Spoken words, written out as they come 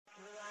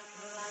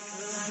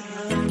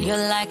You're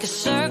like a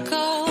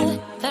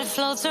circle that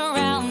floats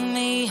around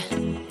me,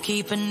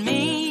 keeping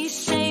me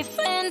safe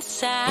and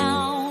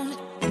sound.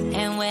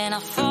 And when I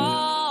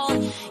fall,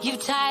 you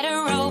tied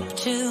a rope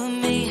to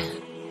me.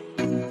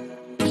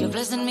 You're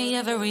blessing me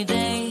every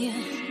day.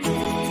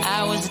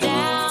 I was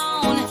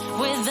down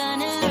with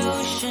an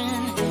illusion,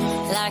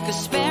 like a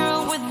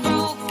sparrow with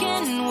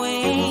broken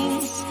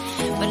wings.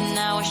 But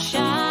now I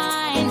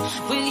shine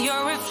with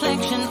your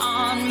reflection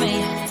on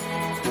me.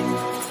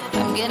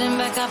 I'm getting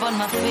back up on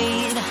my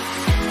feet.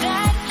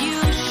 That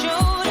you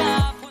showed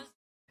up.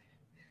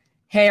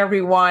 Hey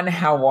everyone,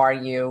 how are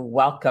you?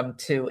 Welcome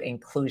to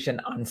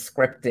Inclusion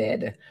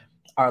Unscripted,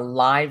 our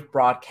live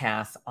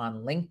broadcast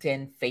on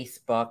LinkedIn,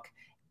 Facebook,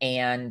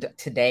 and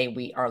today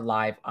we are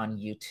live on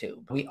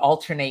YouTube. We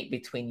alternate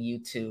between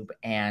YouTube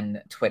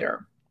and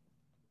Twitter.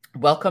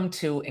 Welcome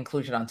to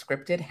Inclusion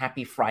Unscripted.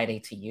 Happy Friday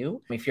to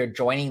you. If you're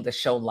joining the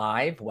show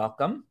live,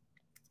 welcome.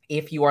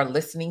 If you are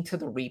listening to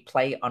the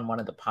replay on one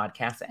of the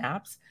podcast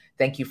apps,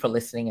 thank you for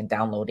listening and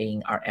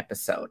downloading our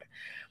episode.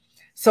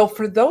 So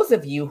for those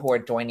of you who are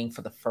joining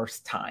for the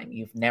first time,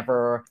 you've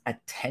never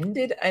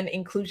attended an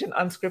Inclusion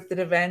Unscripted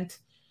event,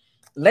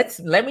 let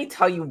me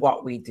tell you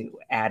what we do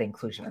at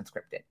Inclusion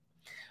Unscripted.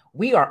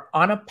 We are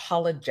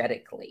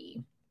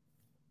unapologetically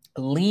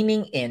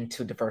leaning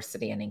into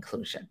diversity and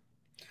inclusion.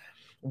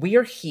 We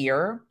are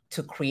here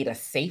to create a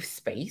safe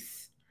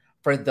space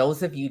for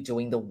those of you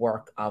doing the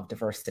work of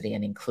diversity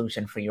and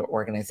inclusion for your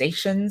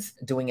organizations,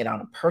 doing it on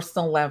a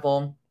personal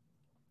level.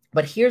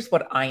 But here's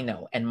what I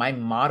know, and my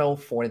motto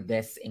for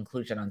this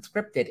Inclusion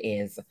Unscripted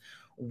is,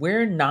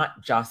 we're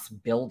not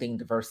just building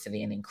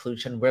diversity and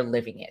inclusion, we're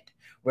living it.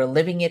 We're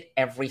living it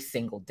every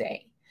single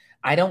day.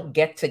 I don't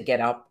get to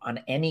get up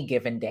on any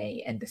given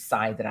day and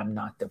decide that I'm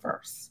not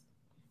diverse.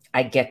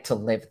 I get to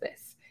live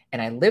this.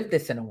 And I live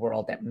this in a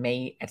world that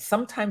may, at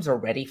sometimes are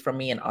ready for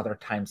me and other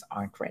times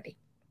aren't ready.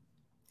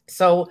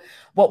 So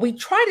what we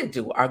try to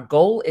do, our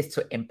goal is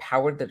to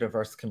empower the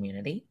diverse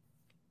community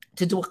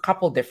to do a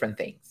couple different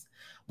things.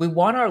 We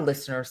want our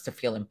listeners to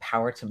feel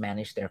empowered to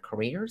manage their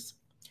careers.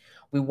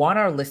 We want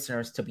our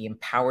listeners to be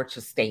empowered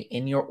to stay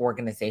in your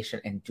organization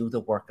and do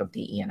the work of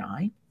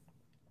DE&I.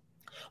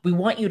 We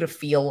want you to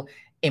feel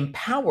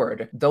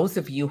empowered, those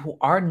of you who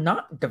are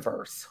not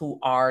diverse, who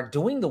are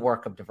doing the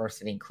work of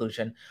diversity and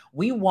inclusion.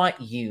 We want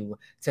you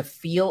to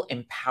feel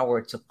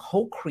empowered to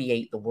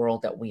co-create the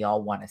world that we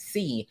all want to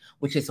see,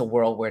 which is a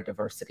world where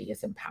diversity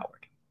is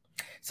empowered.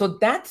 So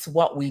that's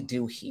what we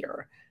do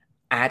here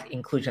at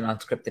Inclusion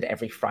Unscripted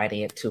every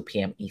Friday at 2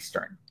 p.m.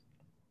 Eastern.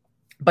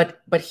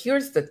 But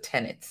here's the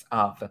tenets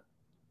of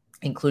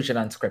Inclusion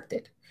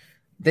Unscripted.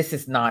 This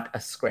is not a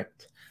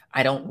script.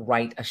 I don't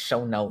write a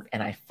show note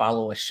and I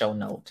follow a show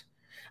note.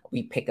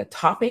 We pick a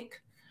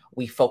topic,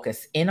 we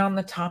focus in on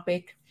the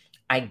topic.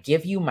 I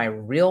give you my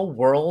real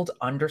world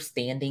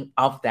understanding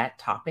of that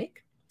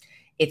topic.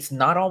 It's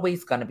not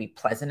always going to be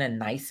pleasant and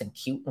nice and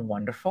cute and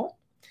wonderful.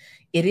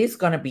 It is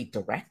going to be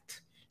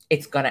direct.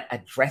 It's going to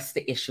address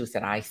the issues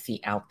that I see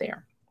out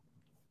there.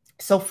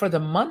 So for the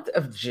month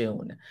of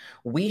June,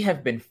 we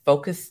have been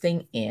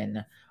focusing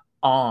in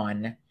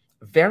on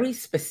very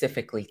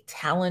specifically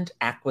talent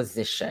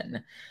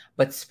acquisition,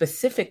 but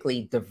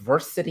specifically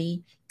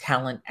diversity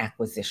talent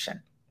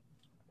acquisition.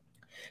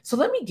 So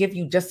let me give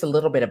you just a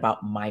little bit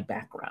about my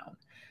background.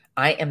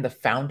 I am the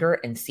founder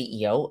and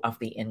CEO of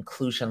the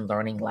Inclusion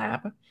Learning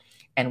Lab.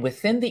 And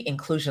within the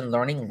Inclusion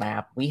Learning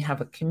Lab, we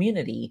have a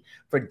community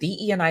for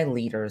DE&I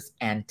leaders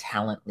and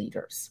talent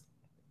leaders.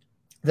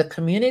 The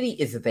community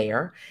is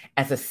there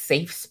as a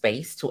safe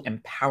space to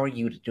empower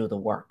you to do the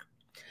work.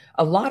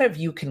 A lot of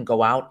you can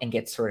go out and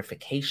get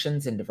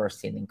certifications in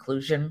diversity and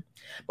inclusion,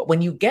 but when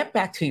you get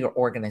back to your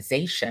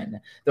organization,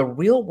 the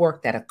real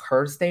work that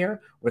occurs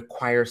there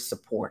requires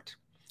support.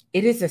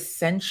 It is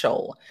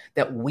essential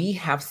that we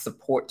have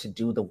support to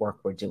do the work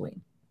we're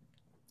doing.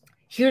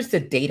 Here's the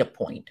data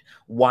point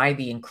why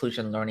the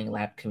Inclusion Learning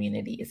Lab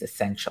community is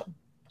essential.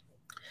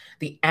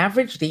 The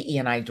average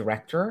DE&I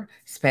director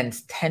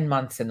spends 10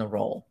 months in the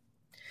role.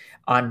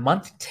 On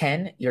month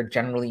 10, you're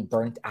generally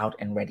burnt out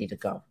and ready to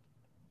go.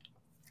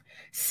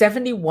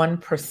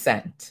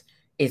 71%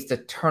 is the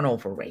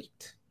turnover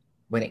rate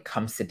when it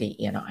comes to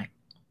DE&I.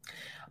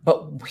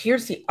 But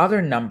here's the other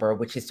number,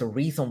 which is the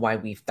reason why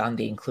we've done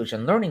the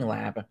Inclusion Learning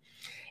Lab,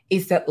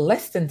 is that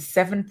less than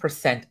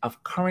 7%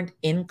 of current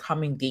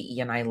incoming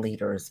DE&I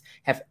leaders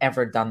have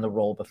ever done the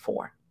role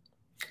before.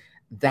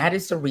 That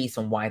is the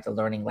reason why the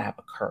Learning Lab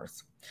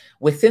occurs.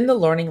 Within the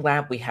Learning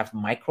Lab, we have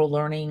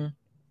micro-learning.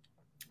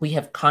 We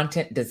have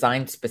content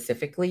designed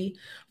specifically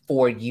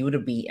for you to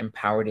be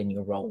empowered in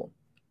your role.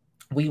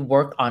 We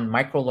work on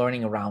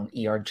micro-learning around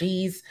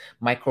ERGs,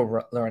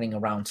 micro-learning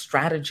around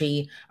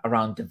strategy,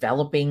 around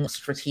developing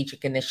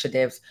strategic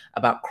initiatives,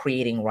 about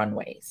creating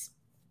runways.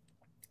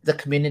 The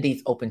community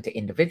is open to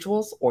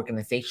individuals,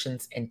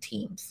 organizations, and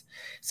teams.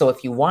 So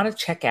if you want to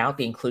check out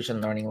the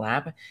Inclusion Learning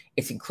Lab,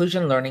 it's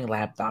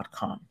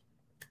inclusionlearninglab.com.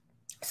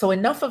 So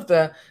enough of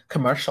the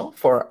commercial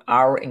for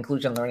our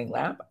Inclusion Learning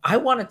Lab. I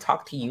want to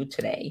talk to you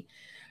today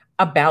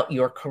about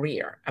your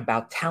career,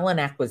 about talent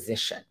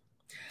acquisition.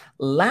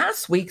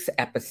 Last week's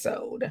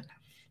episode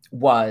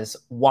was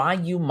why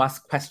you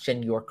must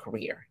question your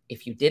career.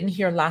 If you didn't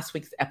hear last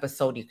week's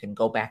episode, you can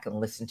go back and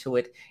listen to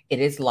it. It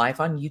is live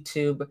on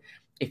YouTube.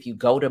 If you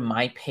go to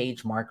my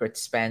page, Margaret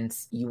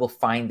Spence, you will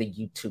find the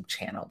YouTube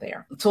channel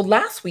there. So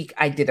last week,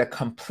 I did a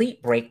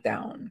complete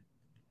breakdown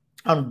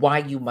on why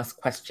you must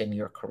question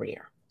your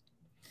career.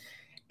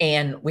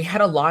 And we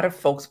had a lot of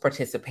folks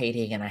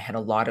participating, and I had a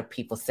lot of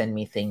people send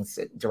me things,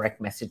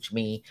 direct message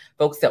me,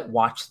 folks that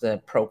watched the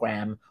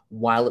program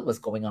while it was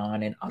going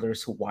on and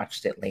others who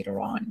watched it later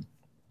on.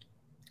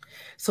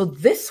 So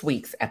this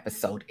week's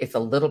episode is a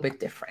little bit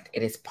different.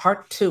 It is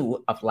part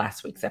 2 of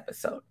last week's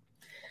episode.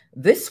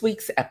 This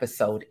week's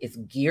episode is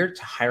geared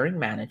to hiring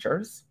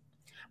managers,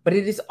 but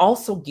it is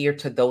also geared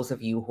to those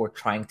of you who are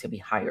trying to be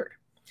hired.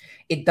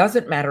 It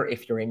doesn't matter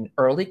if you're in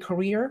early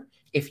career,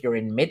 if you're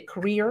in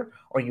mid-career,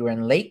 or you're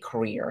in late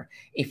career.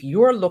 If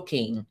you're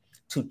looking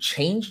to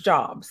change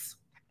jobs,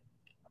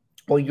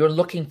 or you're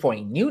looking for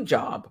a new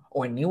job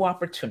or a new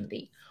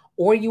opportunity,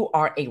 or you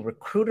are a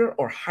recruiter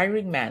or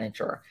hiring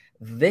manager,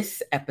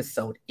 this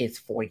episode is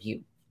for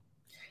you.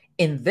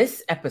 In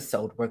this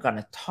episode, we're going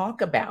to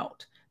talk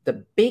about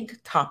the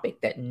big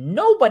topic that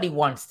nobody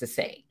wants to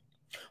say,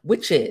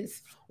 which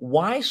is,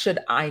 why should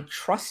I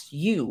trust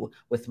you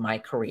with my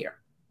career?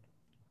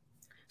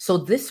 So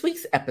this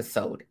week's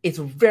episode is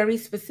very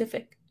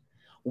specific.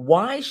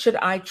 Why should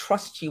I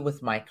trust you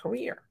with my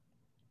career?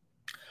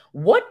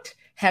 What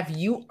have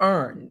you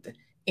earned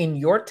in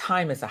your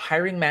time as a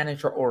hiring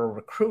manager or a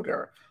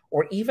recruiter,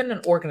 or even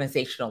an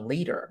organizational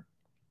leader,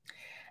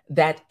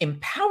 that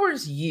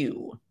empowers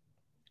you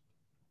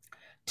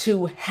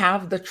to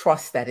have the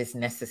trust that is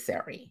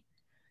necessary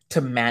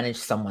to manage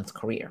someone's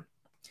career?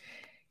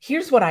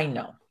 Here's what I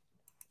know,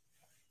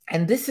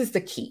 and this is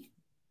the key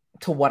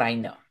to what I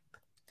know.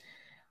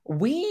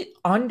 We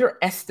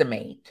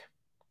underestimate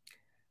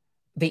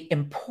the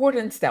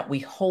importance that we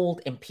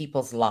hold in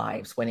people's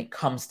lives when it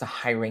comes to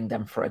hiring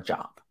them for a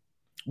job.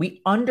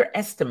 We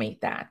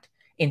underestimate that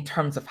in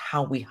terms of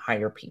how we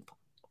hire people.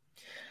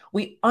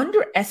 We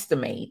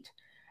underestimate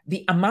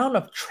the amount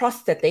of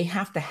trust that they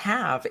have to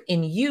have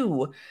in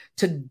you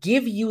to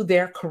give you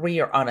their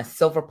career on a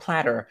silver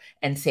platter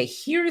and say,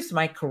 here's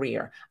my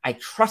career. I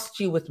trust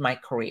you with my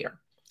career.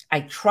 I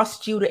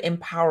trust you to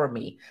empower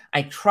me.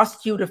 I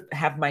trust you to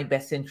have my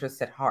best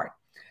interests at heart.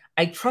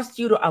 I trust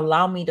you to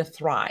allow me to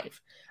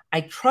thrive.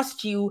 I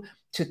trust you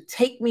to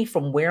take me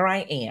from where I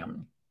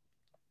am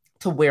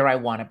to where I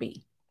want to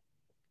be.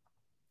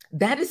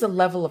 That is a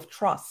level of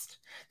trust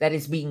that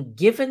is being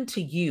given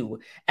to you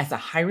as a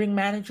hiring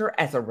manager,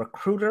 as a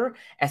recruiter,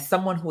 as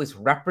someone who is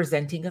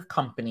representing a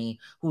company,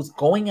 who's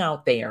going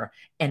out there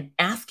and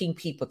asking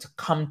people to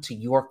come to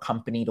your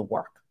company to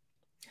work.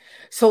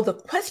 So the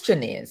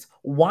question is,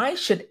 why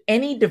should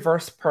any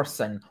diverse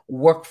person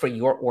work for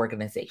your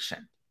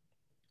organization?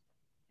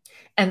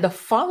 And the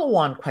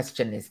follow-on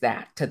question is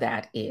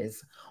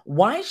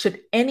why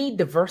should any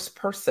diverse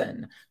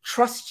person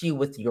trust you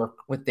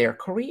with their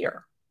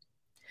career?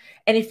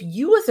 And if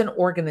you as an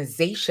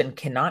organization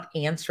cannot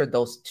answer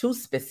those two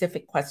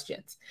specific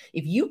questions,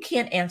 if you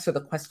can't answer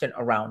the question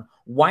around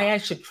why I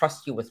should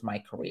trust you with my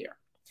career,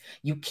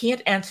 you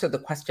can't answer the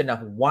question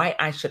of why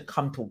I should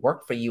come to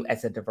work for you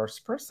as a diverse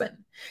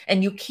person.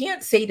 And you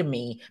can't say to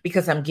me,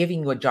 because I'm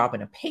giving you a job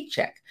and a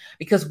paycheck,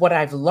 because what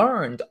I've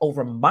learned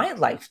over my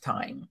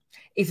lifetime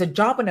is a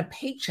job and a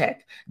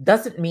paycheck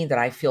doesn't mean that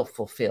I feel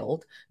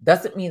fulfilled,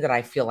 doesn't mean that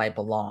I feel I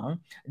belong,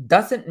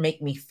 doesn't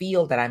make me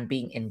feel that I'm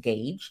being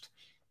engaged.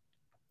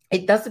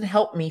 It doesn't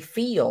help me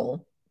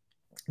feel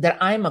that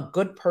I'm a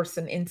good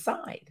person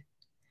inside.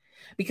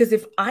 Because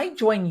if I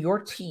join your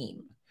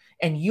team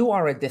and you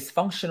are a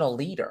dysfunctional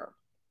leader,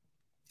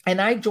 and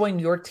I join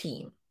your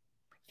team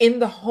in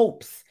the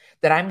hopes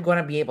that I'm going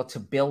to be able to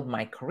build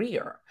my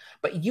career,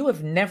 but you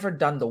have never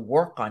done the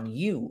work on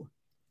you,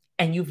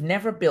 and you've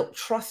never built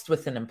trust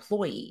with an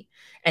employee,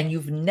 and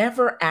you've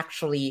never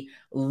actually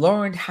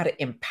learned how to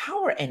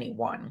empower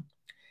anyone,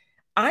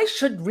 I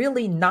should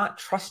really not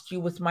trust you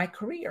with my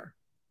career.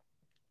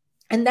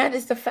 And that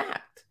is the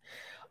fact.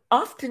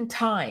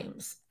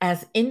 Oftentimes,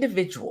 as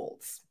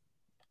individuals,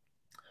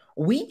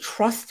 we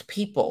trust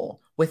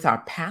people with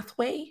our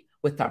pathway,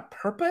 with our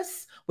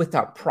purpose, with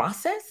our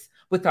process,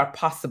 with our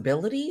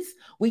possibilities.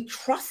 We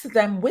trust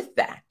them with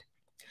that.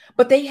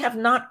 But they have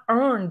not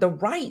earned the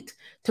right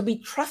to be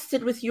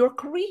trusted with your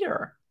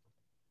career.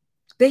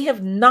 They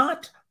have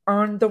not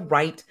earned the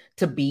right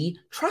to be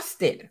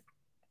trusted.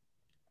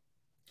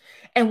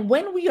 And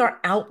when we are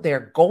out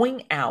there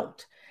going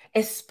out,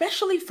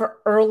 especially for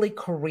early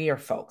career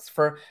folks,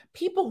 for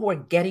people who are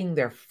getting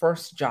their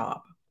first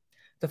job,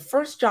 the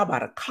first job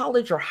out of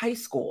college or high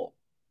school,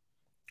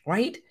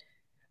 right?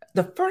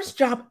 The first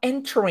job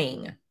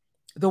entering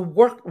the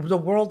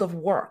world of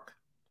work.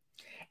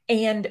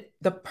 And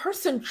the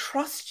person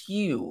trusts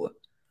you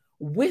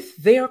with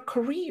their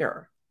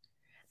career.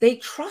 They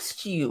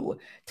trust you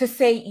to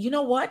say, you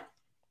know what?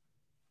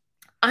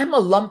 I'm a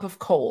lump of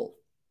coal.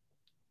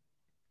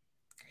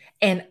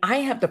 and I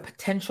have the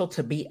potential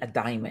to be a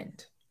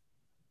diamond.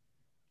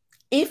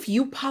 If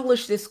you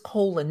polish this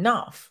coal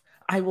enough,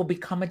 I will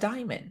become a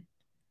diamond.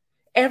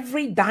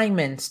 Every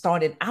diamond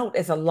started out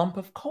as a lump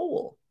of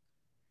coal.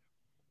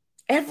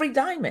 Every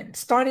diamond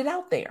started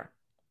out there.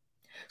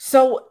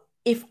 So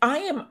if I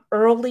am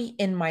early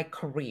in my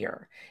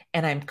career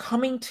and I'm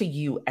coming to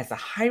you as a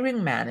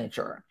hiring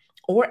manager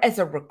or as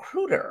a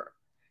recruiter,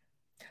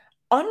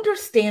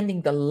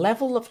 understanding the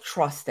level of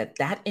trust that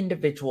that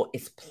individual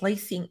is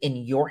placing in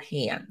your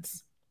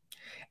hands,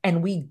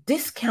 and we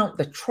discount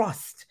the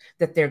trust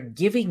that they're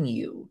giving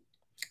you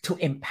to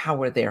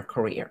empower their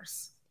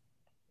careers.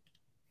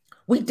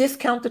 We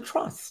discount the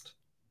trust.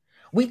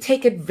 We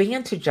take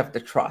advantage of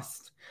the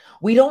trust.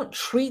 We don't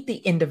treat the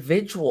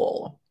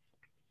individual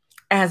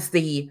as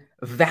the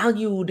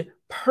valued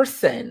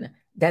person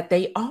that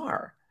they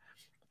are.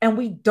 And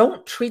we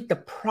don't treat the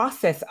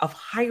process of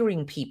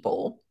hiring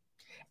people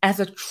as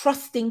a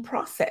trusting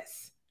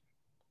process.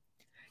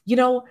 You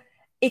know,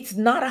 it's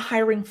not a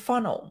hiring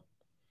funnel.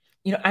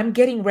 You know, I'm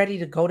getting ready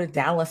to go to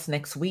Dallas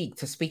next week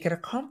to speak at a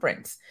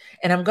conference,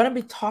 and I'm going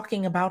to be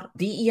talking about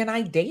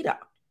DE&I data.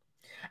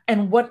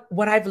 And what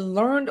I've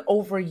learned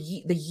over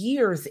the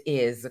years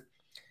is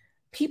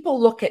people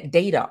look at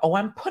data. Oh,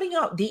 I'm putting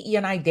out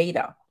DE&I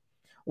data.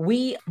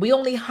 We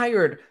only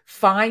hired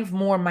 5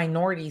 more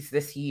minorities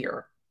this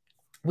year.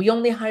 We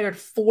only hired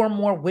 4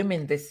 more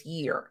women this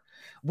year.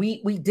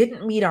 We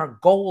didn't meet our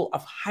goal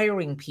of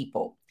hiring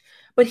people.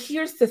 But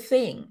here's the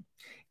thing.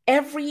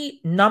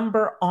 Every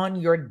number on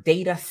your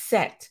data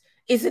set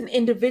is an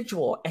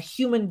individual, a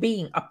human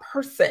being, a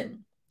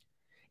person.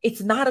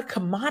 It's not a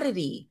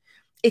commodity.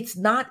 It's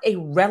not a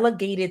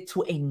relegated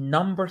to a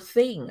number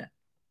thing.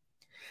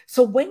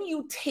 So when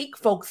you take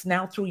folks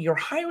now through your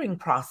hiring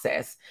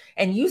process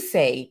and you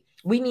say,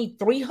 we need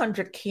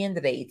 300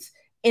 candidates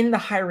in the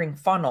hiring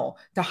funnel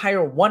to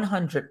hire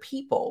 100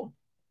 people,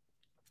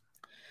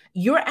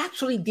 you're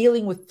actually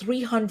dealing with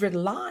 300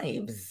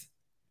 lives.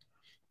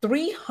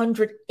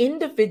 300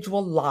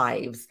 individual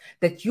lives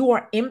that you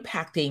are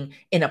impacting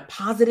in a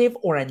positive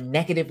or a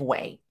negative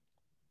way,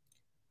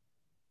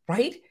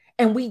 right?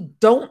 And we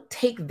don't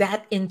take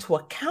that into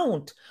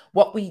account.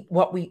 What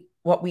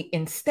we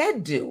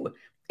instead do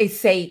is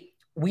say,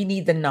 we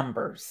need the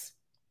numbers.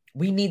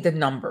 We need the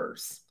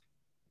numbers.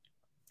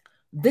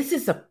 This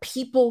is a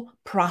people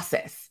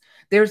process.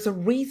 There's a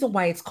reason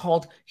why it's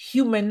called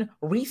human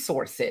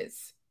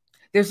resources.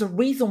 There's a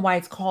reason why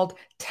it's called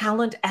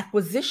talent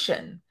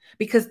acquisition,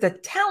 because the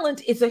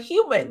talent is a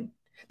human.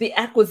 The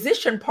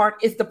acquisition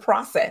part is the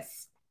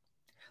process.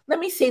 Let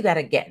me say that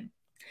again.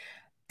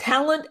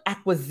 Talent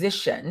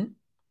acquisition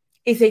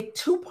is a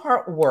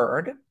 2-part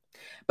word,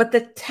 but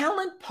the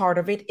talent part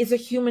of it is a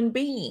human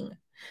being.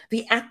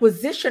 The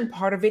acquisition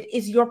part of it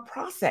is your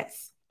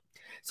process.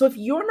 So if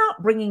you're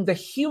not bringing the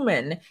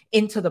human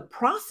into the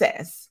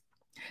process,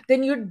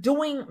 then you're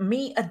doing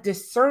me a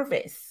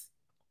disservice.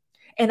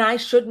 And I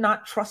should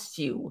not trust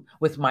you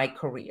with my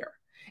career.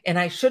 And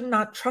I should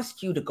not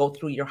trust you to go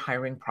through your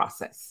hiring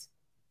process.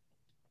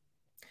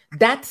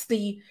 That's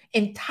the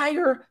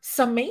entire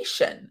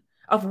summation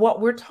of what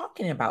we're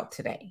talking about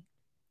today.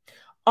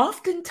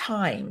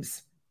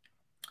 Oftentimes,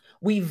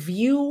 we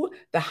view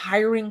the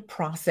hiring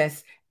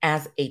process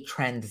as a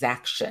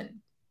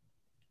transaction.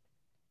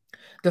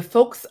 The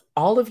folks,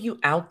 all of you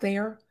out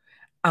there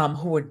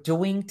who are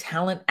doing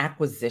talent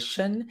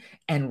acquisition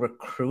and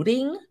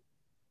recruiting,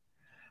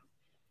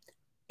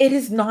 it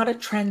is not a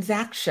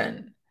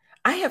transaction.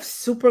 I have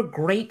super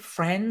great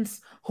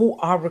friends who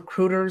are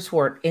recruiters, who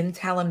are in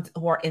talent,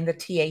 who are in the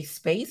TA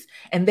space,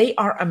 and they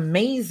are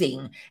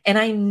amazing. And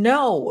I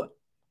know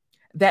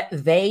that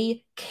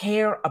they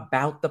care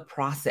about the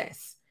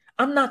process.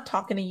 I'm not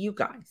talking to you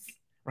guys,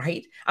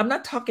 right? I'm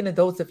not talking to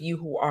those of you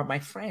who are my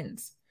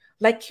friends.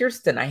 Like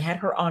Kirsten, I had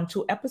her on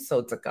 2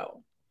 episodes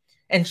ago,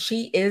 and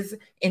she is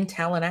in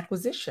talent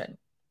acquisition.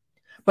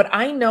 But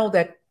I know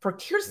that for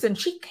Kirsten,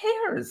 she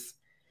cares.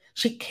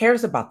 She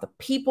cares about the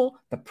people,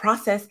 the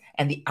process,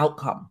 and the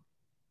outcome.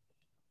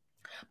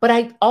 But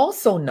I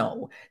also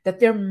know that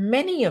there are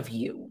many of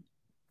you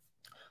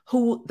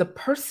who the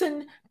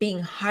person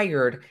being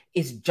hired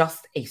is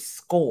just a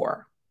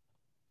score.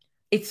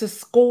 It's a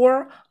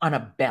score on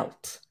a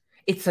belt.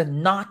 It's a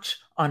notch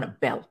on a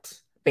belt,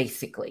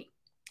 basically.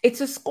 It's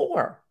a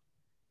score,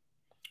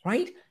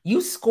 right?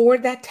 You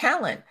scored that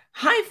talent.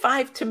 High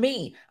five to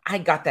me. I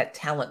got that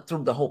talent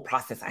through the whole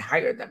process. I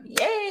hired them.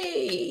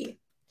 Yay!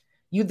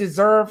 You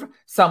deserve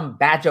some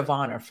badge of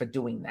honor for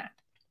doing that.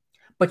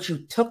 But you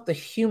took the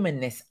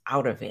humanness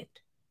out of it.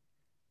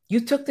 You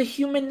took the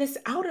humanness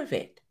out of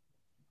it.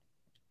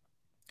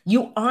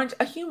 You aren't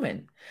a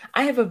human.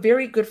 I have a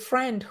very good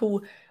friend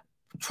who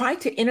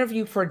tried to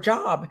interview for a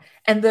job,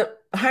 and the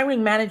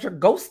hiring manager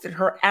ghosted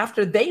her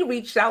after they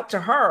reached out to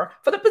her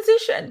for the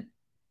position.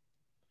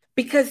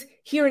 Because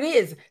here it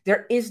is,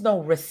 there is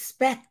no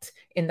respect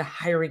in the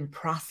hiring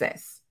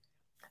process.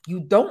 You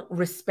don't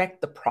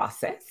respect the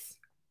process.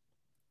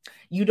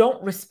 You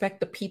don't respect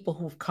the people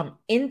who've come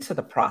into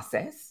the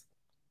process,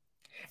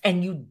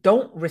 and you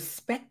don't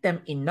respect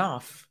them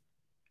enough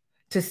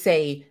to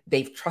say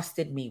they've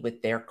trusted me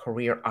with their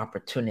career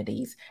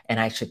opportunities and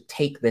I should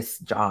take this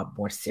job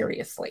more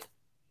seriously.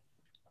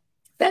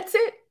 That's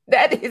it.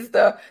 That is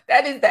the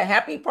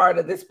happy part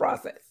of this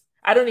process.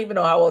 I don't even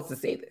know how else to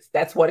say this.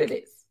 That's what it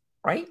is,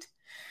 right?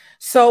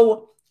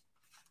 So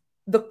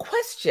the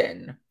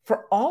question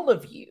for all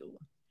of you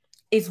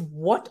is,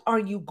 what are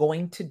you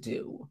going to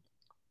do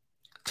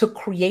to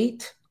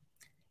create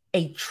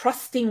a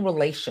trusting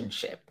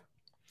relationship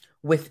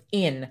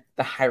within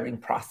the hiring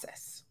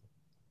process?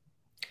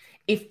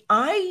 If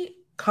I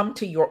come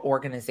to your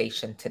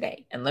organization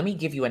today, and let me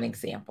give you an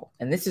example,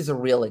 and this is a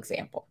real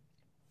example.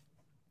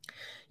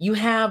 You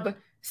have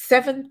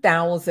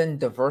 7,000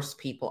 diverse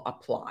people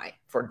apply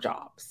for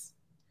jobs,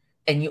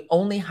 and you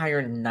only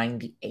hire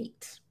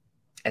 98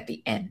 at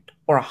the end,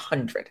 or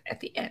 100 at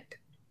the end,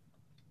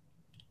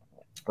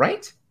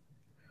 right?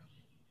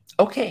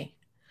 Okay,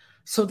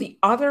 so the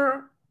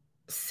other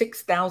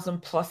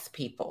 6,000 plus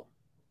people,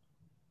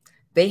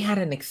 they had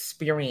an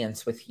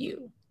experience with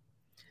you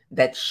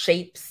that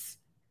shapes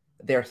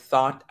their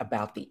thought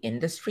about the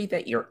industry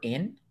that you're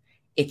in.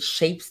 It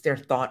shapes their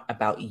thought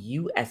about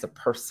you as a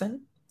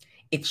person.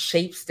 It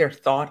shapes their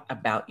thought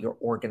about your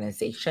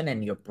organization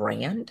and your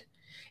brand.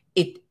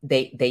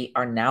 They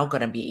are now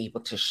going to be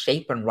able to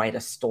shape and write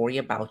a story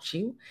about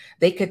you.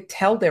 They could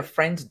tell their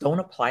friends, don't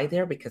apply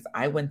there because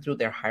I went through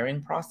their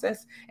hiring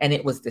process and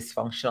it was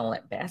dysfunctional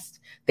at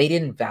best. They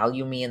didn't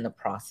value me in the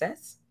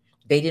process.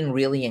 They didn't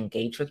really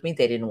engage with me.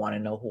 They didn't want to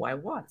know who I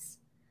was.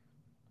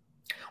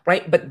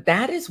 Right? But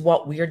that is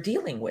what we are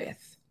dealing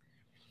with.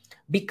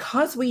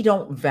 Because we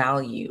don't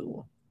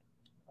value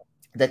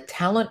the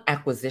talent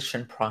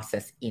acquisition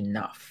process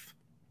enough,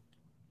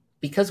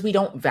 because we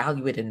don't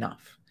value it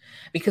enough,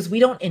 because we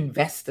don't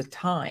invest the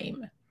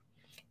time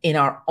in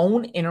our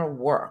own inner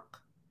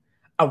work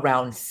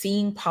around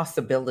seeing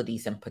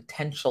possibilities and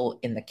potential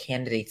in the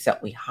candidates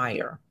that we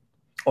hire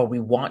or we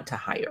want to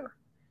hire,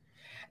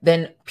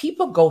 then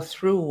people go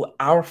through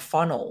our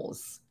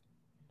funnels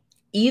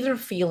either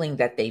feeling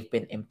that they've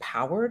been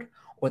empowered,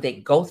 or they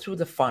go through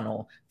the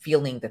funnel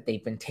feeling that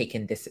they've been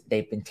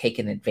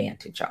taken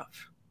advantage of,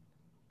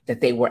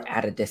 that they were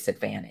at a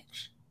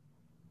disadvantage.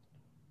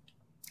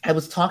 I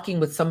was talking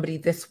with somebody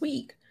this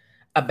week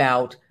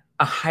about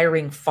a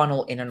hiring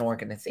funnel in an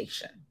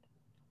organization.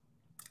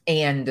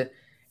 And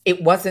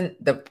it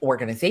wasn't the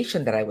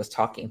organization that I was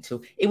talking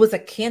to. It was a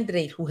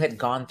candidate who had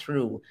gone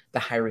through the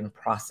hiring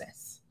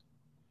process.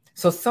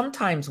 So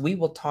sometimes we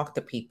will talk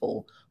to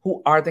people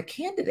who are the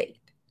candidate,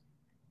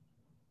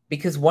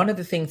 because one of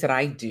the things that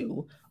I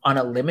do on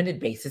a limited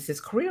basis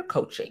is career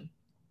coaching.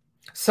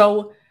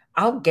 So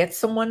I'll get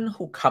someone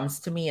who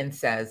comes to me and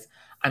says,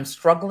 I'm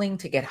struggling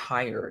to get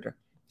hired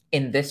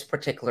in this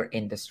particular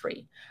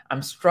industry.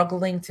 I'm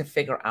struggling to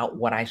figure out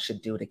what I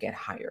should do to get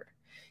hired.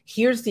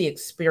 Here's the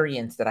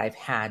experience that I've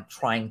had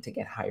trying to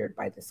get hired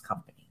by this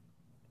company.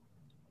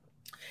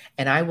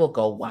 And I will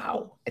go,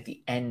 wow, at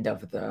the end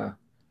of the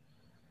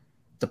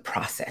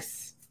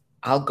process,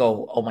 I'll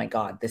go, oh my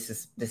God, this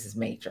is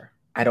major.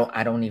 I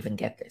don't even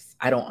get this.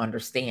 I don't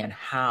understand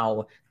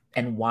how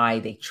and why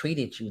they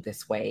treated you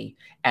this way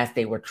as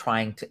they were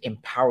trying to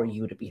empower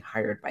you to be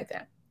hired by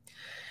them.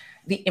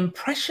 The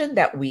impression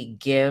that we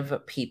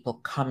give people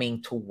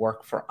coming to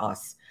work for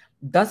us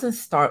doesn't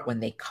start when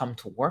they come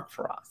to work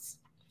for us.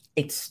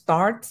 It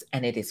starts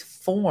and it is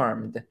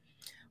formed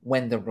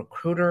when the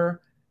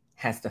recruiter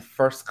has the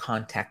first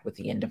contact with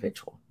the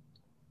individual.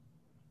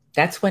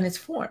 That's when it's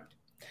formed.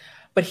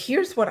 But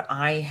here's what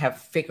I have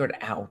figured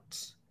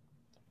out.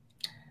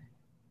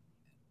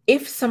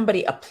 If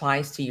somebody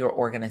applies to your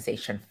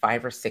organization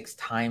 5 or 6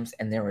 times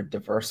and they're a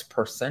diverse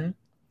person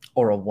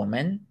or a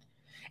woman,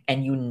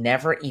 and you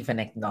never even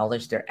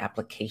acknowledge their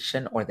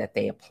application or that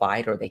they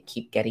applied, or they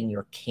keep getting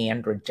your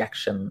canned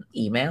rejection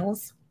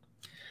emails,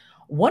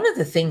 one of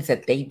the things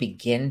that they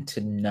begin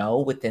to know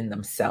within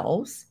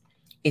themselves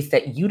is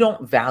that you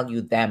don't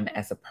value them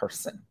as a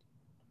person.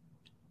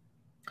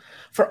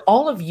 For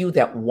all of you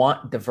that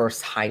want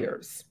diverse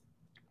hires,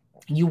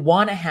 you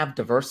want to have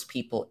diverse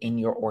people in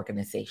your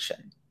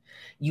organization.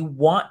 You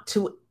want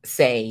to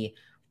say,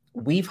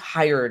 we've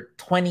hired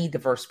 20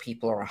 diverse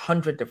people or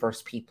 100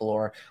 diverse people,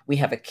 or we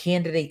have a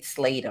candidate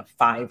slate of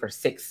 5 or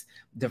 6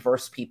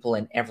 diverse people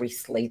in every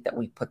slate that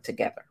we put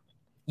together.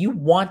 You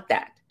want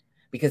that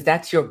because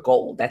that's your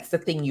goal. That's the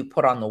thing you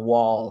put on the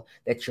wall,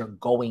 that you're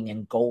going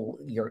and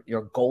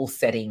your goal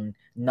setting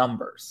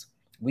numbers.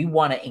 We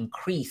want to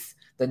increase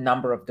the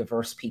number of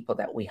diverse people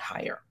that we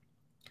hire.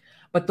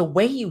 But the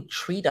way you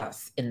treat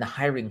us in the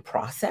hiring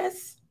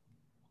process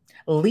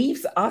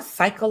leaves us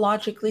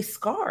psychologically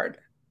scarred.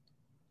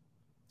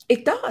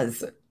 It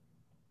does.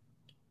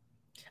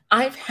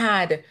 I've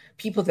had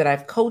people that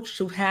I've coached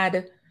who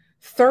had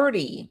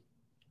 30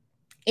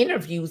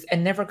 interviews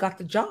and never got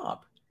the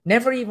job,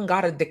 never even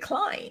got a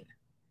decline.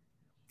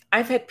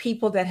 I've had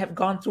people that have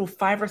gone through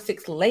 5 or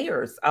 6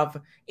 layers of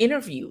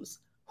interviews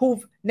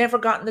who've never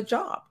gotten the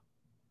job.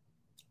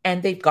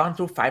 And they've gone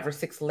through 5 or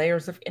 6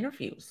 layers of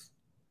interviews.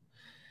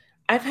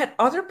 I've had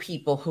other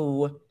people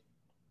who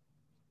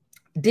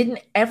didn't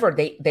ever,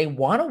 they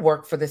want to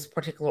work for this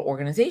particular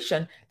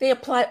organization. They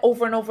apply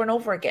over and over and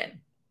over again.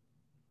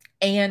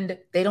 And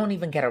they don't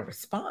even get a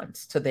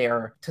response to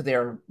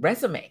their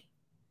resume.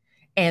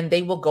 And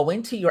they will go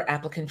into your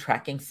applicant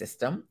tracking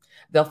system.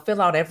 They'll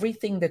fill out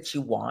everything that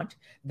you want.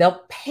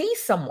 They'll pay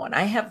someone.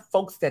 I have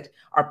folks that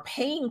are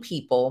paying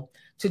people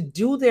to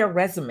do their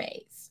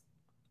resumes.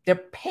 They're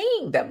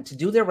paying them to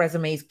do their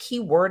resumes,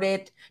 keyword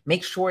it,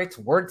 make sure it's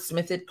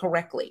wordsmithed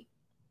correctly,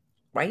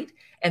 right?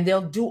 And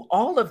they'll do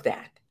all of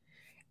that,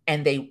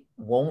 and they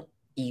won't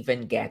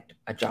even get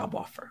a job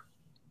offer,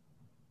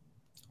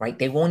 right?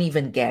 They won't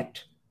even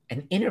get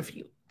an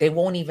interview. They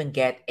won't even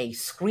get a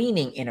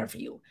screening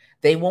interview.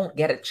 They won't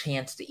get a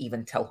chance to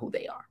even tell who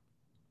they are.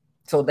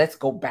 So let's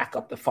go back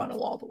up the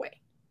funnel all the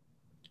way.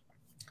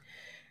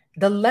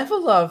 The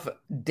level of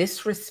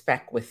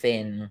disrespect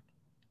within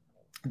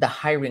the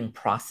hiring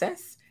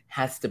process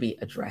has to be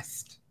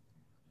addressed.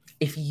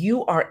 If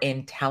you are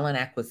in talent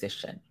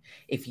acquisition,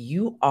 if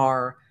you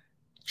are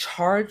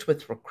charged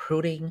with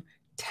recruiting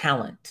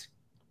talent,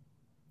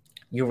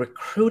 you're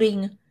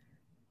recruiting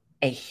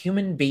a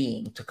human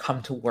being to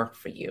come to work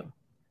for you,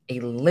 a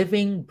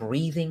living,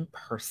 breathing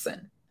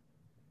person,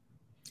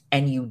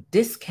 and you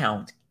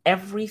discount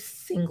every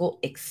single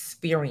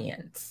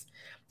experience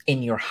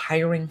in your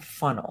hiring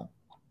funnel,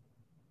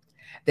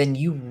 then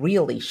you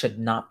really should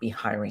not be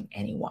hiring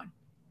anyone.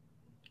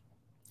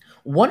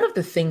 One of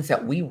the things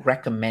that we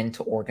recommend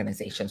to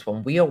organizations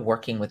when we are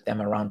working with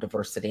them around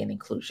diversity and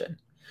inclusion,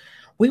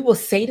 we will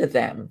say to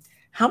them,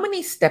 how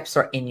many steps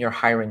are in your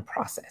hiring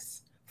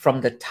process? From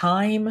the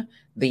time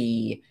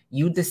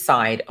you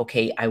decide,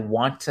 okay, I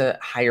want to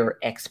hire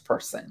X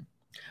person,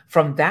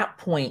 from that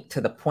point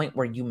to the point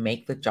where you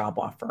make the job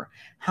offer,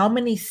 how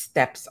many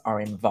steps are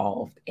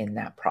involved in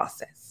that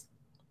process?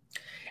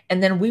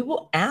 And then we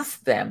will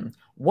ask them,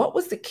 what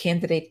was the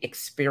candidate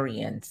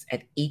experience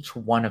at each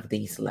one of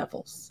these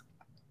levels?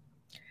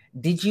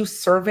 Did you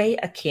survey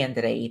a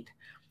candidate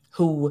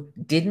who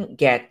didn't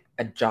get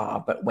a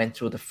job but went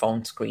through the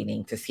phone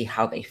screening to see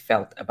how they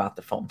felt about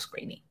the phone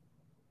screening?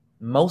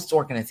 Most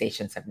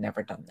organizations have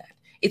never done that.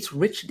 It's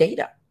rich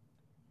data,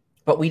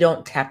 but we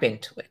don't tap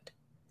into it.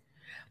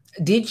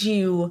 Did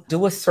you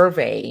do a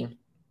survey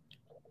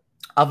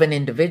of an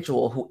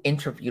individual who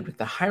interviewed with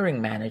the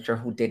hiring manager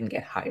who didn't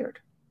get hired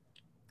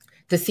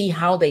to see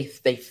how they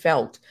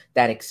felt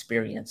that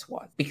experience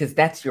was? Because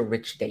that's your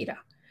rich data.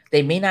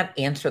 They may not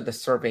answer the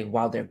survey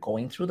while they're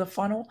going through the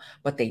funnel,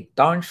 but they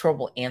darn sure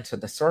will answer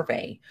the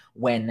survey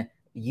when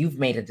you've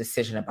made a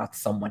decision about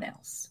someone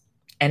else.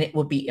 And it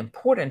will be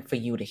important for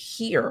you to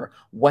hear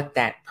what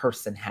that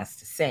person has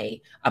to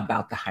say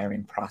about the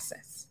hiring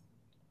process.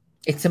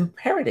 It's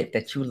imperative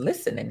that you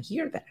listen and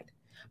hear that,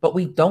 but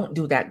we don't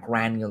do that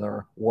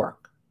granular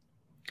work.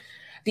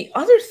 The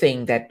other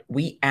thing that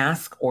we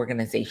ask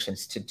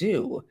organizations to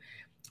do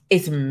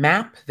is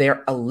map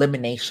their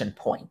elimination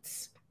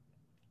points.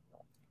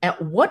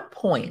 At what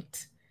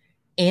point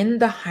in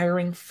the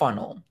hiring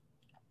funnel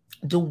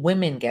do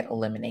women get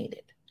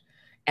eliminated?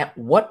 At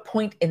what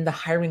point in the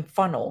hiring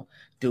funnel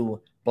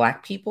do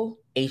Black people,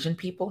 Asian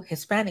people,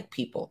 Hispanic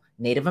people,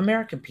 Native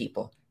American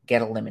people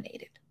get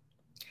eliminated?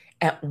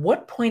 At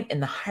what point in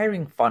the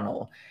hiring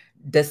funnel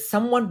does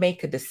someone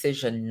make a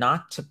decision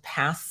not to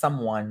pass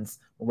someone's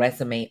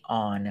resume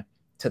on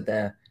to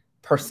the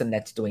person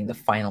that's doing the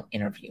final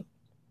interview?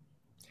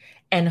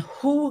 And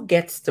who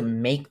gets to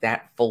make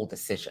that full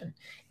decision?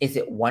 Is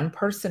it one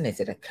person? Is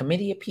it a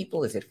committee of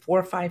people? Is it 4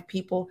 or 5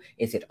 people?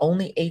 Is it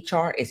only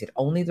HR? Is it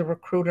only the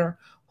recruiter?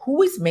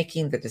 Who is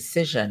making the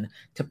decision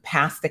to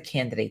pass the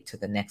candidate to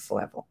the next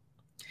level?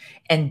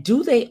 And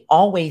do they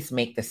always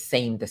make the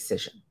same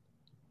decision?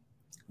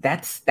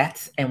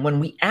 And when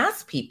we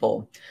ask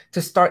people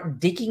to start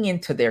digging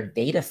into their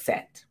data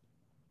set,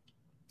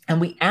 and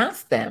we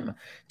ask them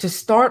to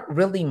start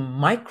really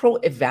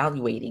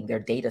micro-evaluating their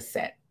data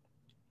set,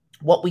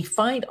 what we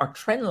find are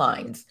trend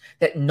lines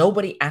that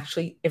nobody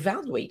actually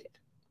evaluated.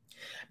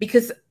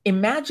 Because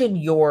imagine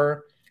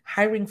your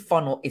hiring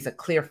funnel is a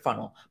clear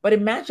funnel, but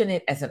imagine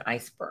it as an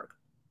iceberg.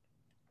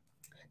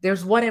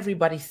 There's what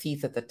everybody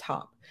sees at the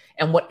top.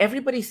 And what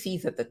everybody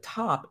sees at the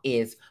top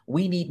is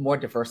we need more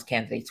diverse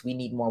candidates. We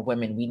need more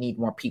women. We need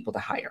more people to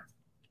hire.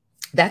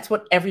 That's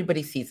what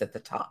everybody sees at the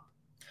top.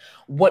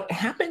 What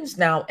happens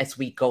now as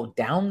we go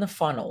down the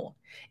funnel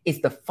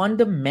is the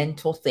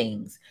fundamental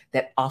things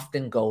that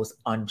often goes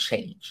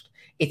unchanged.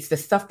 It's the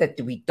stuff that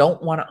we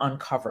don't want to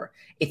uncover.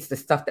 It's the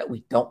stuff that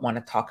we don't want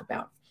to talk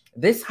about.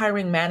 This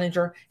hiring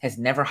manager has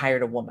never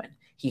hired a woman.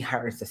 He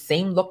hires the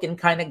same looking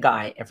kind of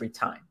guy every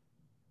time.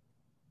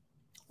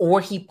 Or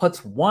he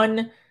puts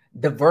one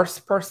diverse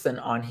person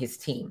on his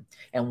team.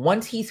 And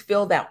once he's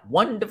filled that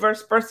one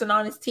diverse person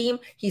on his team,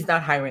 he's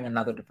not hiring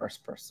another diverse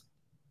person.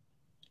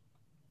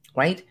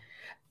 Right?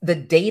 The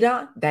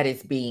data that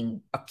is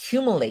being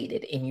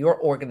accumulated in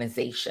your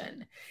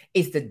organization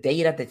is the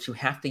data that you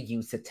have to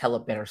use to tell a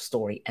better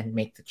story and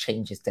make the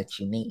changes that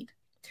you need.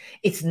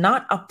 It's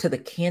not up to the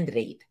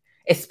candidate,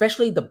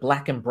 especially the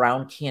Black and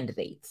brown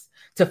candidates,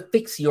 to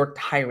fix your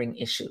hiring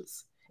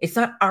issues. It's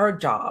not our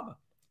job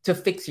to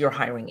fix your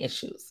hiring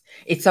issues.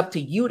 It's up to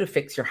you to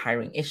fix your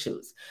hiring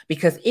issues.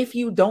 Because if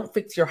you don't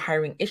fix your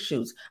hiring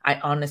issues, I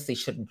honestly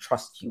shouldn't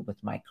trust you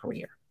with my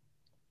career.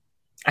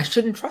 I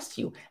shouldn't trust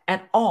you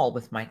at all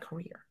with my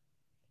career.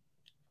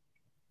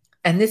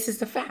 And this is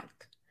the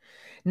fact.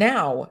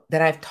 Now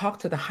that I've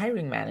talked to the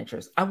hiring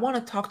managers, I want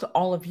to talk to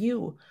all of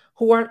you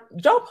who are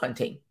job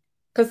hunting,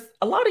 because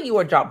a lot of you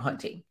are job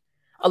hunting.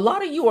 A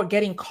lot of you are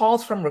getting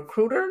calls from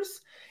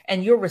recruiters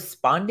and you're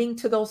responding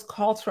to those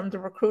calls from the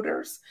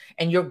recruiters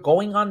and you're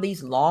going on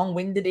these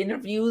long-winded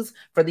interviews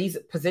for these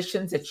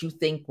positions that you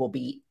think will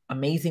be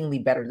amazingly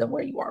better than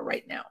where you are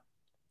right now.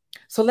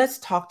 So let's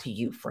talk to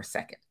you for a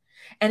second.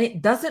 And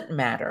it doesn't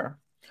matter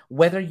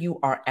whether you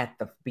are at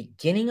the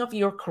beginning of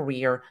your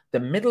career, the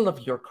middle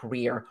of your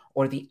career,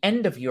 or the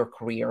end of your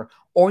career,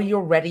 or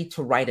you're ready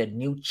to write a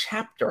new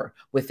chapter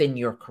within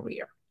your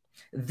career.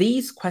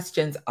 These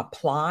questions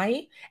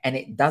apply, and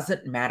it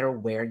doesn't matter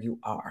where you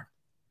are.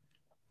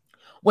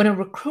 When a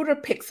recruiter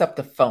picks up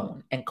the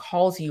phone and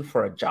calls you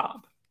for a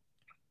job,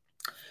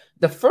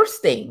 the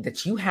first thing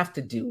that you have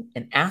to do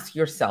and ask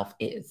yourself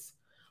is,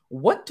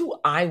 what do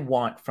I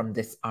want from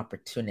this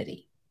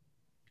opportunity?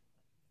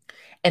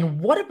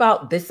 And what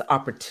about this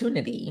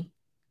opportunity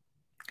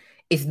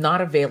is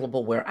not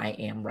available where I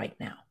am right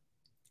now?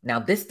 Now,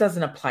 this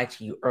doesn't apply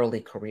to you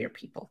early career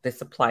people.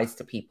 This applies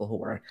to people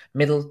who are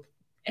middle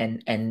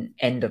and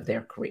end of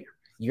their career.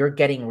 You're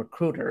getting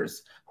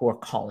recruiters who are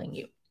calling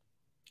you.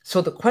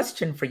 So the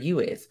question for you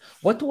is,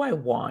 what do I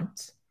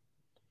want?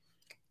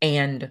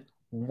 And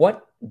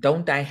what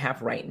don't I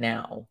have right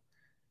now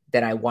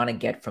that I want to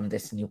get from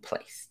this new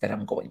place that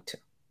I'm going to?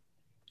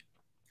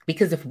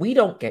 Because if we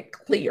don't get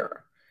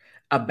clear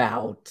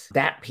about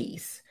that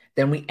piece,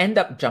 then we end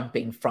up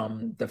jumping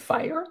from the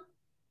fire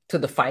to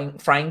the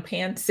frying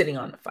pan sitting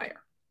on the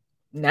fire.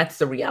 And that's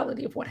the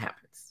reality of what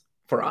happens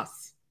for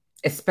us,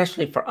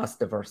 especially for us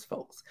diverse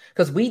folks,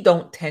 because we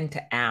don't tend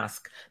to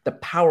ask the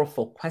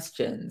powerful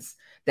questions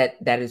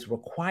that is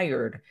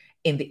required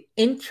in the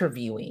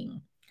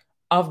interviewing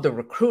of the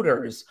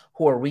recruiters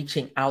who are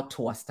reaching out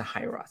to us to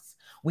hire us.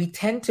 We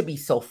tend to be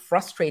so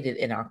frustrated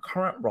in our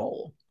current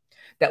role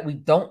that we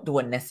don't do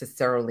a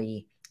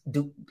necessarily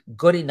do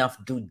good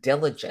enough due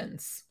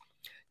diligence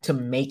to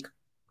make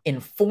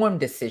informed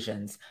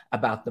decisions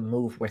about the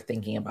move we're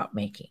thinking about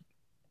making.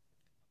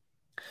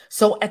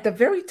 So at the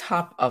very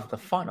top of the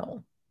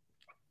funnel,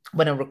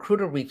 when a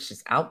recruiter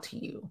reaches out to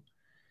you,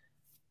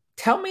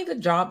 tell me the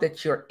job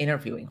that you're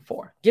interviewing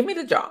for. Give me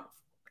the job.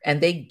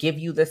 And they give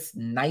you the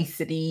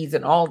niceties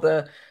and all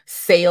the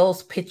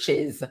sales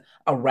pitches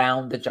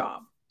around the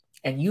job.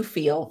 And you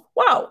feel,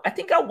 wow, I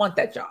think I want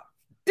that job.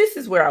 This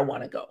is where I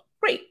want to go.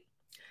 Great.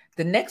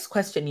 The next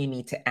question you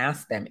need to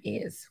ask them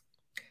is,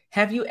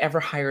 have you ever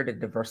hired a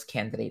diverse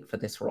candidate for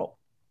this role?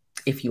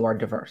 If you are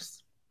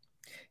diverse.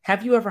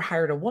 Have you ever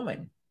hired a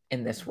woman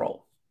in this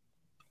role?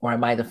 Or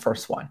am I the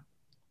first one?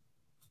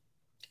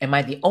 Am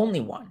I the only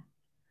one?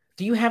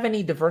 Do you have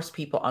any diverse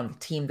people on the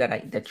team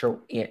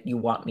that you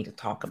want me to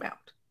talk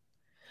about?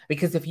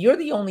 Because if you're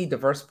the only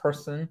diverse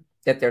person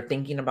that they're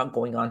thinking about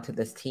going on to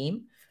this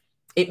team,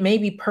 it may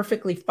be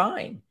perfectly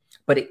fine,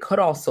 but it could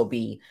also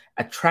be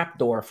a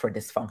trapdoor for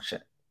dysfunction.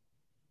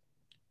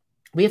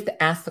 We have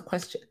to ask the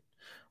question,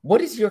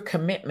 what is your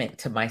commitment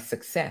to my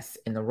success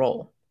in the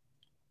role?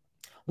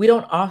 We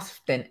don't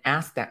often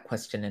ask that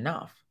question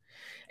enough.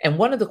 And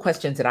one of the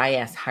questions that I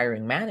ask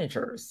hiring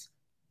managers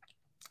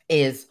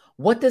is,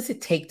 what does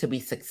it take to be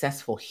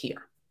successful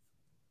here?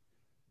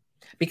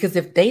 Because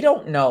if they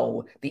don't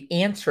know the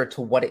answer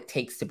to what it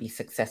takes to be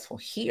successful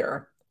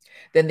here,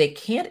 then they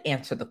can't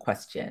answer the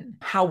question,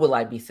 how will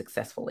I be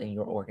successful in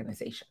your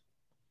organization?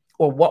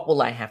 Or what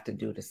will I have to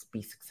do to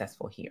be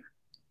successful here?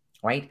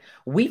 Right?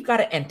 We've got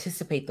to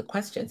anticipate the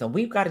questions, and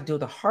we've got to do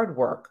the hard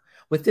work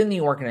within the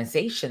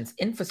organization's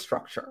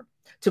infrastructure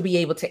to be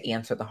able to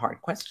answer the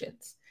hard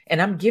questions.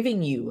 And I'm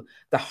giving you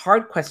the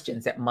hard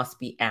questions that must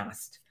be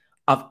asked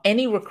of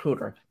any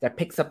recruiter that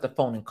picks up the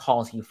phone and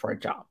calls you for a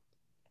job.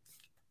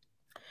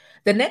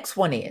 The next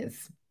one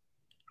is,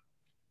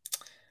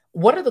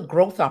 what are the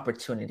growth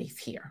opportunities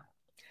here?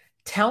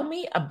 Tell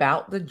me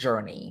about the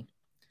journey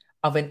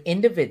of an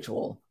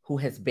individual who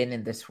has been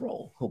in this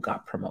role, who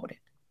got promoted.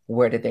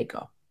 Where did they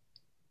go?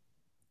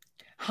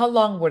 How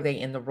long were they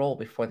in the role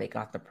before they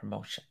got the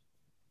promotion?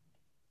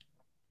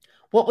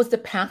 What was the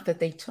path that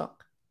they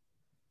took?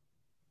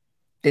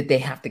 Did they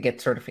have to get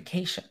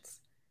certifications?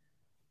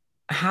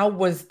 How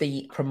was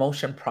the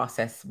promotion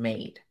process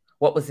made?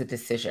 What was the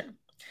decision?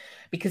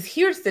 Because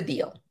here's the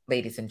deal,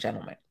 ladies and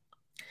gentlemen.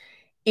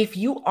 If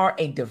you are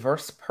a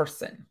diverse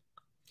person,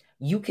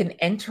 you can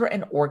enter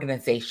an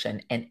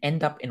organization and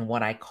end up in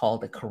what I call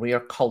the career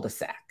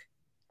cul-de-sac,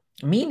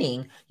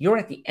 meaning you're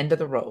at the end of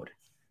the road.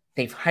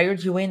 They've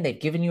hired you in, they've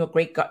given you a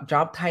great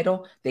job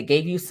title, they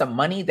gave you some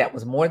money that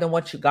was more than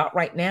what you got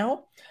right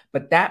now,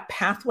 but that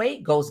pathway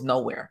goes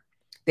nowhere.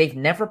 They've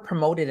never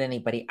promoted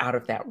anybody out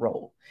of that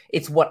role.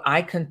 It's what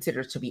I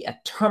consider to be a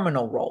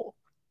terminal role.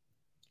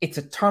 It's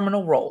a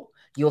terminal role.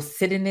 You'll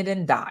sit in it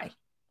and die.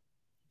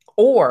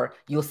 Or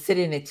you'll sit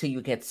in it till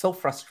you get so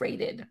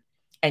frustrated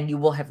and you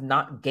will have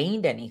not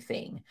gained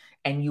anything.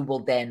 And you will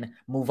then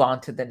move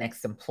on to the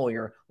next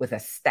employer with a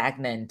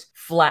stagnant,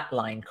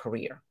 flatline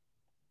career.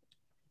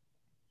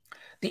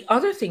 The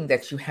other thing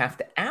that you have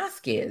to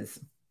ask is,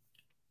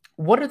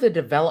 what are the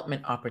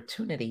development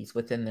opportunities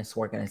within this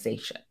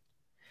organization?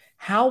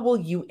 How will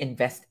you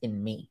invest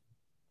in me?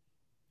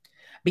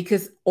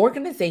 Because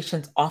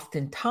organizations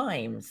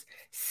oftentimes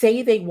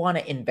say they want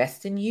to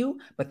invest in you,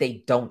 but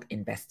they don't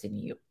invest in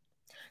you.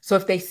 So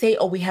if they say,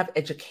 oh, we have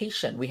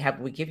education, we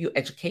give you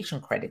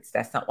education credits,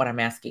 that's not what I'm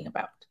asking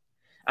about.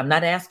 I'm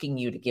not asking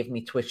you to give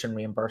me tuition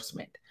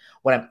reimbursement.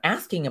 What I'm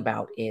asking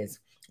about is,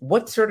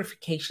 what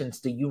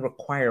certifications do you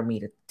require me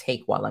to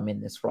take while I'm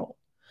in this role?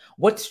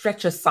 What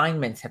stretch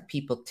assignments have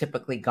people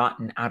typically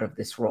gotten out of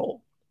this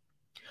role?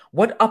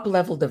 What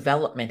up-level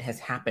development has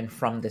happened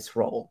from this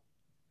role?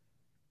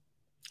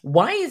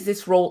 Why is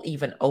this role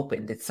even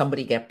open? Did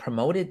somebody get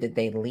promoted? Did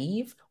they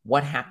leave?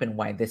 What happened?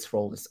 Why this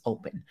role is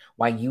open?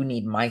 Why you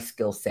need my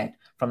skill set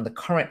from the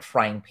current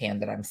frying pan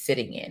that I'm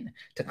sitting in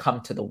to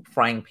come to the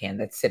frying pan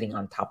that's sitting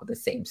on top of the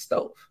same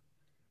stove?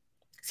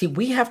 See,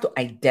 we have to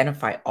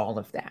identify all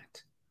of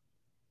that.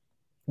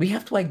 We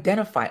have to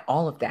identify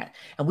all of that.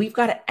 And we've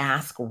got to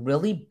ask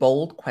really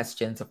bold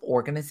questions of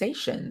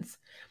organizations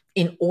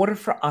in order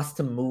for us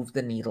to move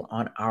the needle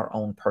on our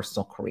own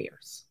personal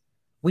careers.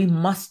 We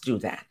must do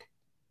that.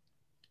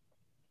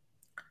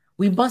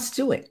 We must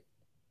do it.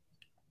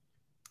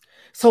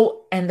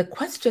 So, and the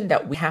question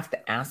that we have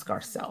to ask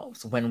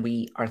ourselves when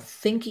we are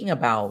thinking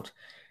about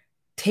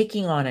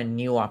taking on a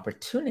new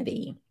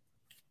opportunity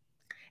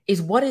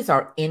is, what is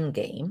our end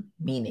game?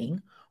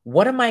 Meaning,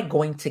 what am I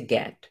going to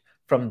get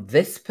from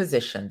this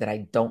position that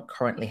I don't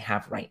currently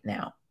have right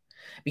now?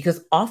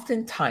 Because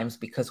oftentimes,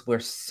 because we're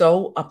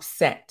so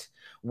upset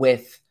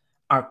with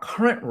our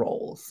current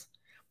roles,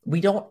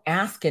 we don't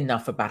ask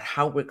enough about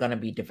how we're going to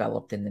be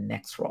developed in the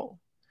next role.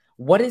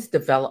 What is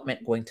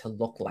development going to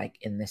look like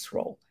in this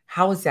role?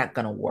 How is that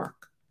going to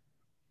work?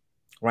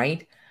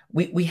 Right?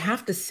 We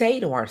have to say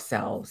to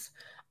ourselves,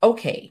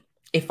 okay,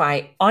 if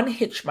I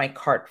unhitch my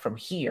cart from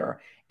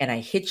here and I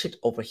hitch it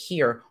over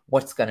here,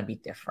 what's going to be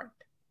different?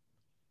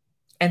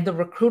 And the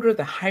recruiter,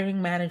 the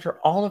hiring manager,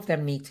 all of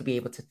them need to be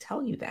able to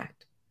tell you that.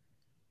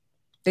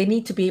 They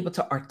need to be able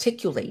to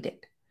articulate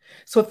it.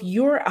 So if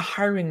you're a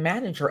hiring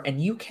manager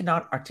and you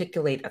cannot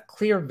articulate a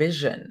clear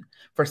vision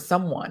for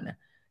someone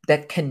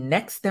that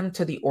connects them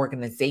to the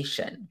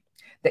organization,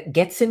 that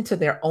gets into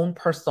their own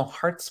personal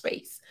heart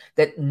space,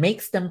 that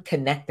makes them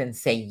connect and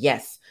say,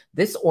 yes,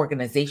 this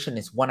organization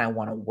is one I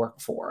want to work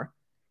for.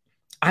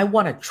 I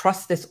want to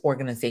trust this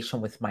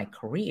organization with my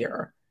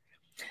career.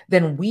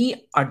 Then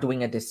we are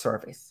doing a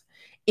disservice.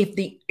 If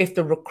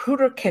the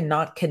recruiter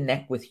cannot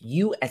connect with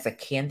you as a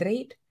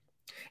candidate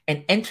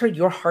and enter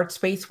your heart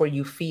space where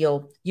you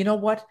feel, you know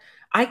what,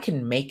 I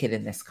can make it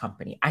in this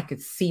company. I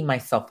could see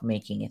myself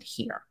making it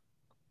here.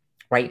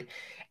 Right?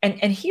 And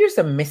here's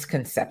a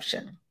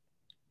misconception.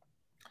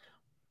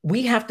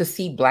 We have to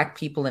see Black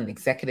people in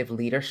executive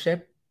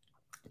leadership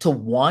to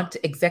want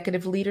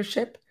executive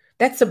leadership.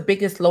 That's the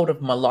biggest load of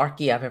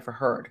malarkey I've ever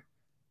heard.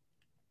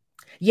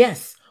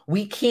 Yes,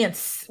 we can't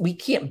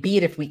be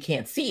it if we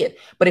can't see it.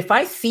 But if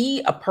I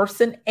see a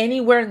person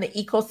anywhere in the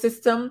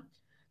ecosystem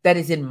that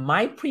is in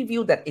my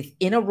preview, that is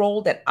in a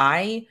role that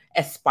I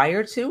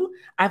aspire to,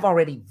 I've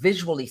already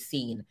visually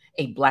seen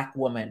a Black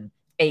woman,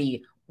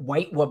 a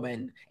white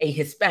woman, a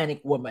Hispanic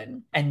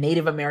woman, a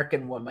Native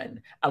American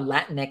woman, a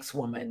Latinx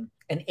woman,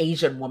 an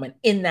Asian woman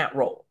in that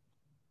role.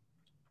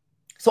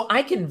 So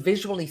I can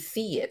visually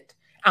see it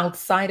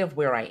outside of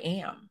where I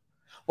am.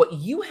 What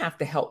you have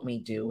to help me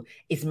do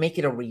is make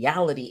it a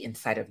reality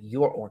inside of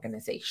your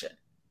organization.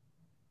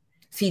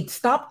 See,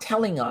 stop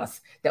telling us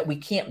that we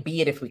can't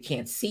be it if we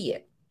can't see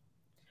it.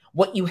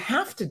 What you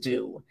have to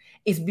do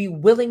is be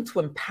willing to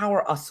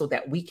empower us so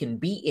that we can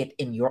be it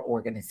in your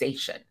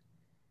organization.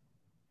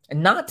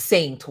 And not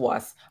saying to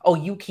us, oh,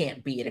 you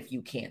can't be it if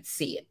you can't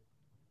see it.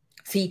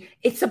 See,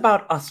 it's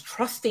about us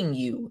trusting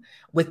you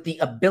with the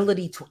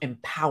ability to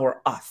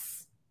empower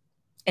us.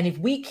 And if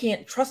we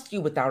can't trust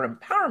you with our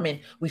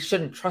empowerment, we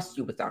shouldn't trust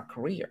you with our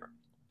career.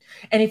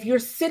 And if you're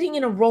sitting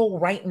in a role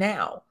right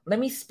now, let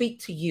me speak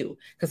to you,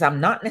 because I'm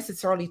not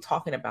necessarily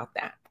talking about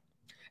that.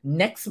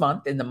 Next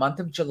month, in the month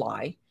of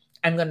July,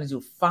 I'm going to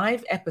do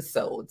 5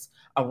 episodes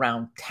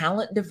around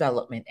talent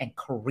development and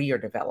career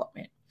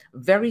development,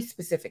 very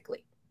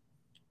specifically.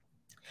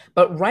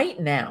 But right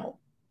now,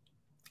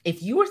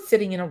 if you are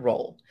sitting in a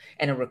role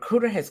and a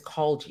recruiter has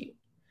called you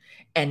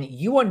and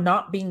you are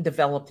not being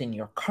developed in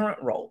your current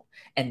role,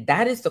 and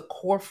that is the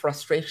core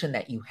frustration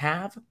that you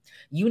have,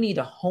 you need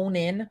to hone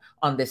in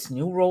on this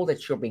new role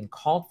that you're being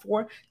called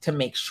for to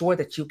make sure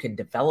that you can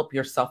develop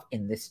yourself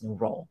in this new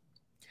role.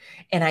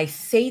 And I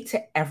say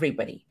to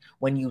everybody,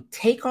 when you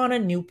take on a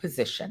new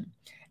position,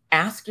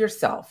 ask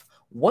yourself,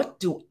 what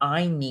do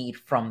I need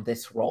from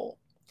this role?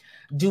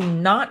 Do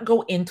not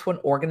go into an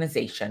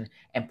organization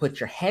and put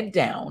your head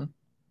down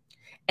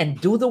and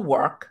do the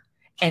work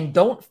and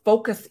don't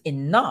focus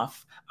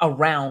enough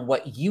around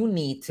what you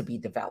need to be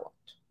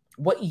developed,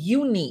 what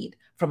you need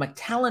from a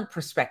talent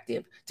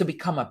perspective to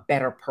become a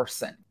better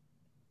person.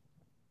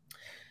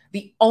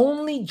 The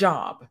only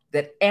job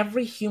that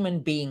every human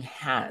being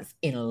has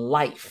in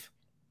life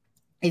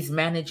is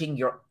managing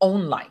your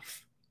own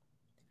life.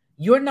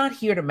 You're not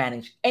here to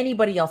manage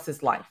anybody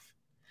else's life.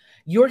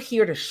 You're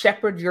here to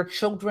shepherd your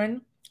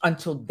children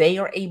until they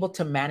are able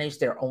to manage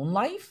their own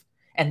life.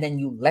 And then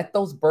you let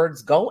those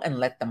birds go and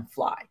let them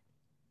fly,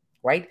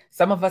 right?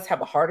 Some of us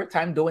have a harder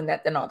time doing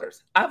that than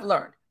others. I've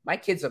learned. My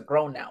kids are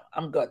grown now.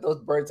 I'm good.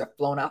 Those birds have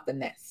flown out the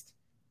nest,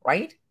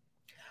 right?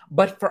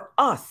 But for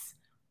us,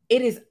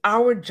 it is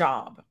our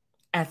job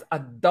as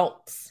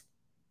adults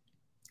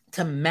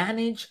to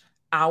manage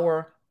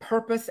our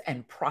purpose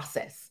and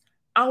process,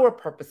 our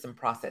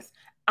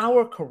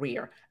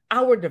career,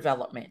 our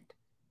development.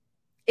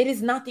 It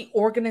is not the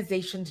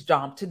organization's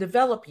job to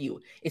develop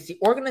you. It's the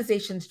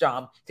organization's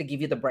job to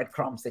give you the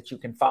breadcrumbs that you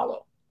can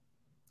follow.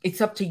 It's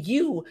up to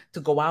you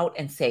to go out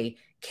and say,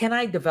 can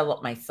I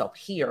develop myself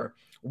here?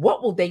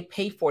 What will they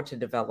pay for to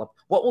develop?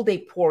 What will they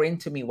pour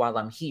into me while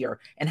I'm here?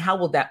 And how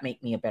will that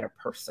make me a better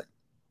person?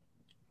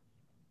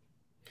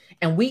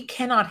 And we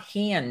cannot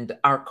hand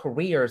our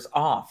careers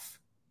off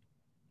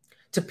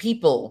to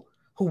people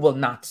who will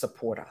not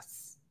support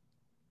us.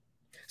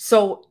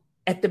 So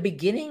at the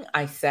beginning,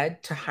 I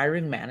said to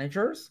hiring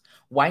managers,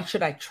 why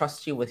should I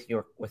trust you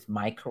with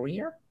my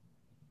career?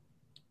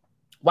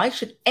 Why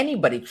should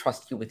anybody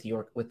trust you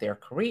with their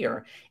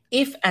career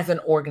if, as an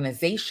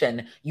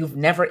organization, you've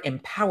never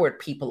empowered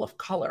people of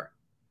color?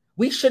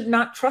 We should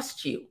not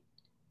trust you.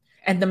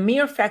 And the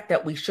mere fact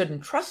that we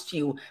shouldn't trust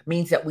you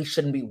means that we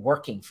shouldn't be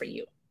working for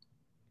you.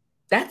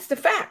 That's the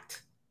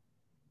fact.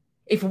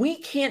 If we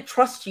can't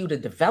trust you to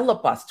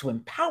develop us, to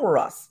empower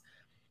us,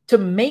 to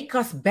make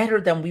us better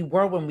than we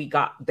were when we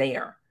got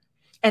there.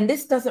 And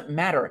this doesn't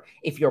matter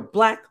if you're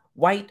black,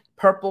 white,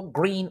 purple,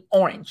 green,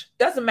 orange.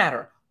 Doesn't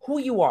matter who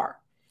you are.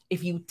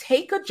 If you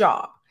take a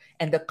job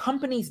and the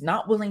company's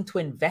not willing to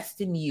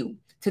invest in you,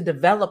 to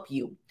develop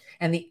you,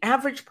 and the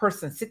average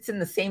person sits in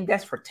the same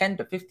desk for 10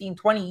 to 15,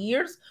 20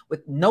 years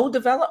with no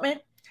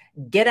development,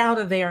 get out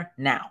of there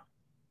now.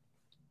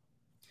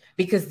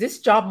 Because this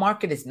job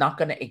market is not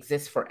going to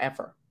exist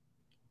forever.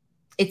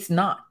 It's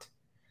not.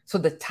 So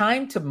the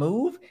time to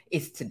move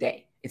is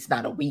today. It's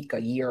not a week,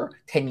 a year,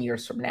 10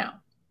 years from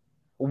now.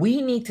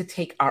 We need to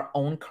take our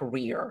own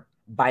career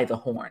by the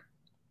horn.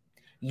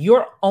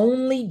 Your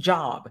only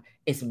job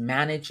is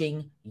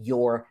managing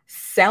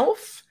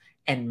yourself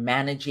and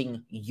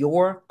managing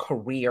your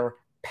career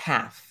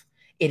path.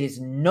 It is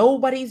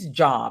nobody's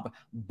job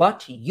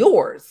but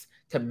yours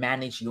to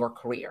manage your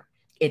career.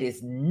 It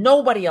is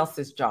nobody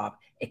else's job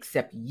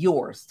except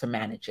yours to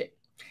manage it.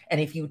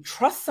 And if you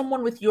trust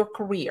someone with your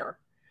career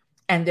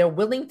and they're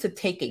willing to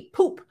take a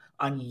poop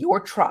on your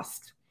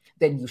trust,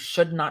 then you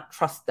should not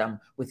trust them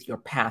with your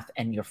path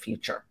and your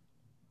future.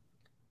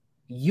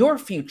 Your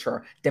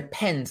future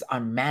depends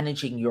on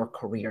managing your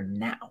career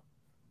now.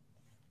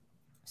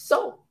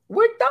 So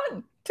we're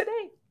done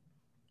today.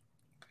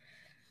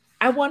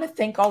 I want to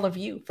thank all of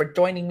you for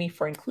joining me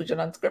for Inclusion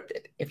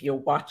Unscripted. If you're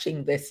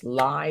watching this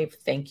live,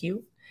 thank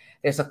you.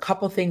 There's a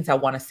couple things I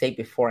want to say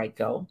before I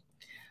go.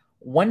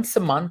 Once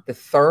a month, the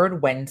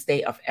third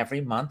Wednesday of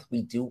every month,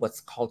 we do what's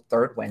called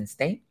Third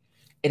Wednesday.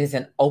 It is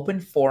an open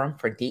forum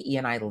for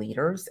DE&I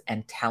leaders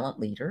and talent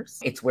leaders.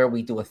 It's where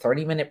we do a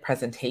 30-minute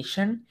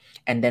presentation,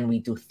 and then we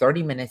do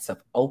 30 minutes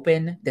of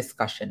open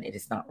discussion. It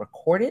is not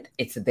recorded.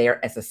 It's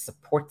there as a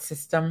support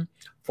system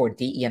for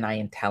DE&I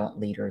and talent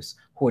leaders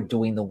who are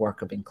doing the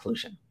work of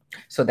inclusion.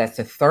 So that's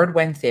the third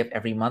Wednesday of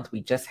every month.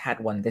 We just had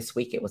one this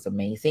week. It was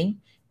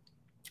amazing.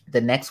 The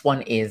next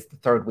one is the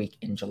third week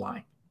in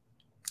July.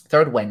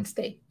 Third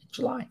Wednesday in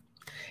July.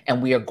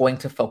 And we are going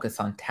to focus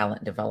on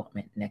talent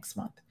development next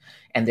month.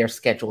 And they're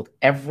scheduled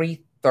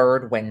every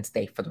third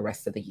Wednesday for the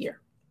rest of the year.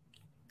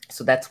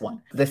 So that's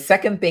one. The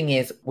second thing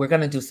is we're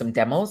going to do some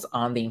demos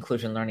on the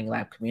Inclusion Learning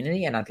Lab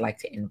community. And I'd like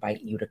to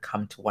invite you to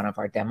come to one of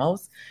our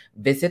demos.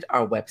 Visit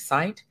our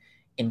website,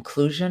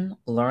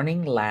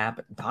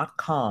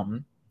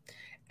 inclusionlearninglab.com,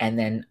 and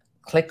then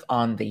click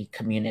on the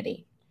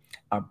community,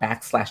 or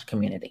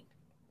 /community.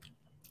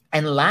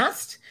 And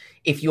last,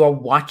 if you are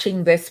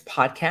watching this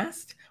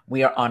podcast,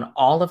 we are on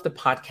all of the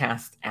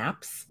podcast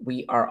apps.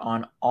 We are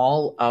on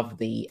all of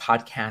the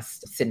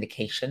podcast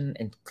syndication,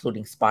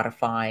 including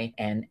Spotify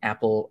and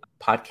Apple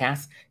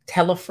Podcasts.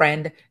 Tell a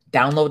friend,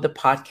 download the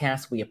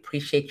podcast. We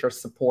appreciate your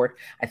support.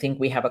 I think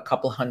we have a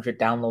couple hundred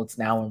downloads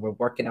now, and we're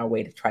working our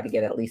way to try to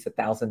get at least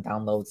 1,000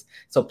 downloads.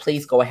 So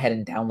please go ahead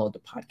and download the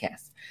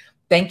podcast.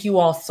 Thank you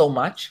all so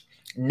much.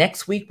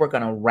 Next week, we're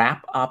going to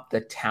wrap up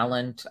the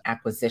talent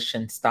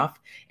acquisition stuff.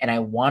 And I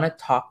want to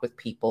talk with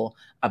people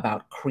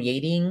about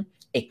creating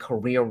a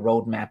career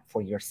roadmap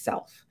for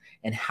yourself.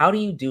 And how do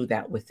you do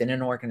that within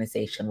an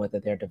organization, whether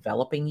they're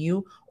developing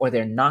you or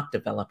they're not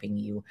developing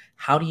you?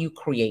 How do you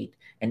create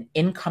an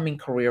incoming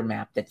career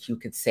map that you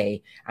could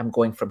say, I'm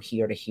going from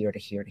here to here to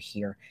here to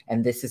here,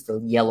 and this is the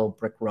yellow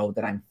brick road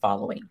that I'm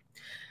following?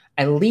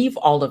 I leave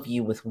all of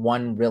you with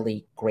one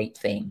really great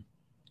thing.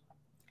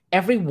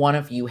 Every one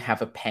of you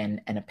have a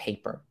pen and a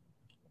paper.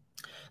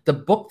 The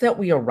book that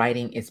we are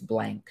writing is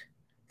blank.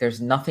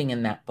 There's nothing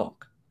in that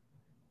book.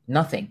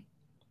 Nothing.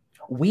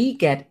 We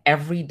get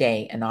every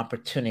day an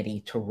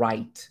opportunity to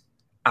write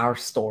our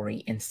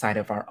story inside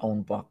of our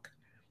own book.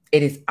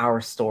 It is our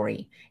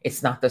story.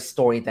 It's not the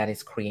story that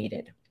is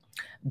created.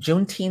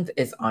 Juneteenth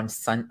is on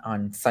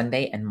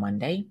Sunday and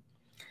Monday.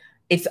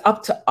 It's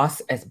up to us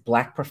as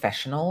Black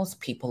professionals,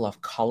 people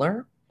of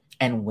color,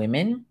 and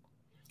women,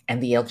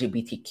 and the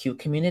LGBTQ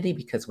community,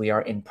 because we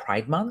are in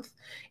Pride Month.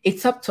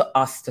 It's up to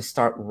us to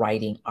start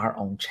writing our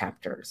own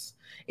chapters.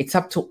 It's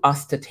up to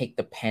us to take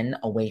the pen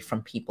away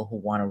from people who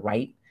want to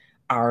write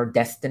our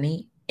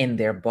destiny in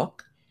their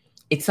book.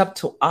 It's up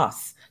to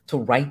us to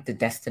write the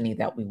destiny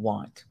that we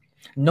want.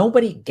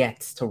 Nobody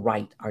gets to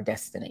write our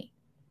destiny.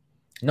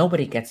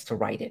 Nobody gets to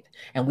write it.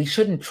 And we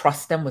shouldn't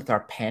trust them with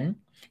our pen.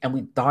 And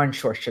we darn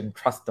sure shouldn't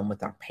trust them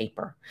with our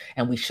paper.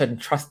 And we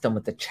shouldn't trust them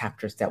with the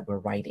chapters that we're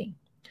writing.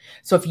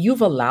 So if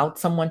you've allowed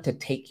someone to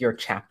take your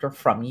chapter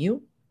from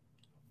you,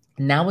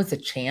 now is a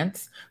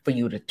chance for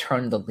you to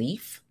turn the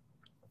leaf,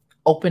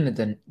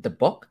 open the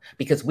book,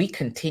 because we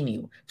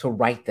continue to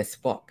write this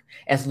book.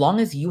 As long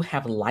as you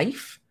have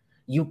life,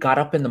 you got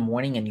up in the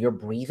morning and you're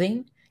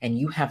breathing and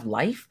you have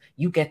life,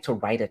 you get to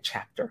write a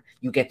chapter.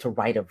 You get to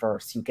write a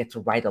verse. You get to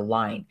write a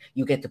line.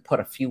 You get to put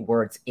a few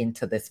words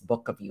into this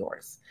book of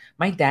yours.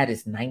 My dad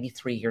is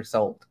 93 years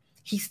old.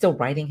 He's still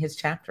writing his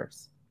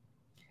chapters.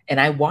 And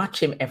I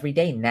watch him every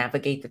day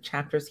navigate the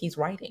chapters he's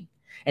writing.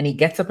 And he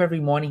gets up every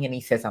morning and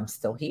he says, I'm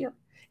still here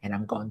and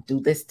I'm going to do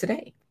this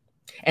today.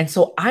 And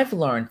so I've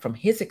learned from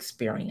his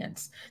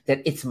experience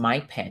that it's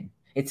my pen,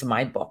 it's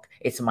my book,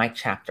 it's my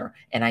chapter,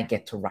 and I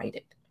get to write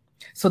it.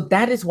 So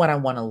that is what I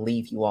want to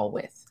leave you all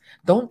with.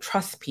 Don't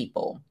trust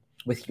people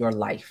with your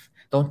life.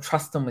 Don't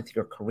trust them with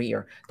your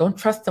career. Don't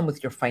trust them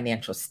with your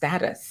financial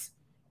status.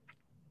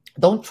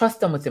 Don't trust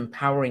them with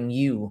empowering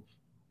you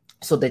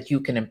so that you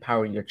can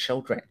empower your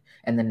children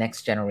and the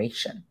next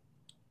generation.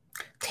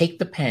 Take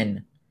the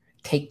pen,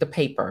 take the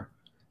paper,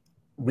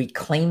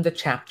 reclaim the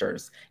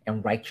chapters,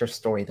 and write your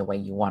story the way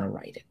you want to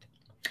write it.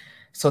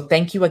 So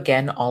thank you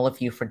again, all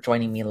of you, for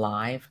joining me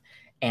live.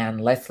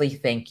 And Leslie,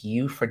 thank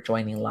you for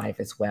joining live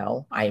as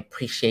well. I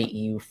appreciate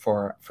you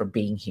for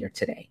being here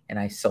today. And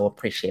I so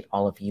appreciate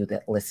all of you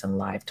that listen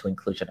live to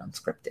Inclusion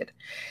Unscripted.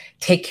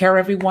 Take care,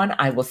 everyone.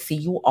 I will see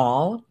you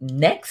all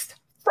next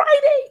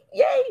Friday.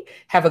 Yay!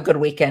 Have a good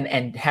weekend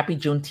and happy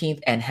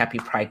Juneteenth and happy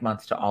Pride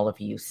Month to all of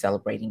you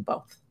celebrating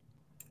both.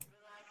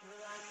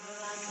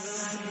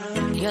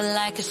 You're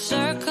like a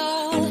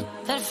circle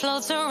that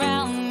floats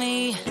around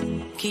me,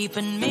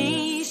 keeping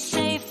me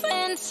safe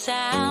and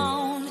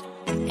sound.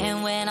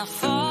 And when I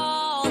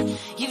fall,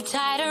 you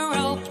tied a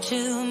rope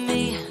to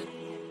me.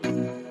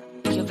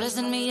 You're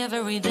blessing me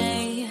every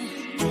day.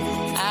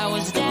 I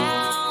was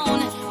down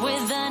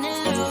with an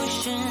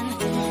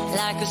illusion,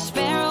 like a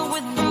sparrow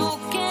with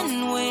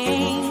broken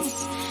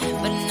wings.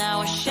 But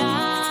now I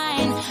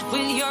shine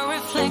with your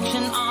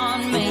reflection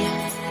on me.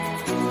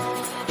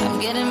 I'm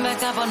getting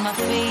back up on my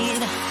feet.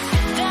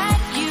 That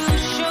you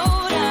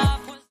showed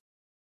up.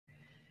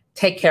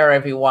 Take care,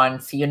 everyone.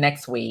 See you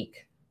next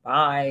week.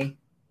 Bye.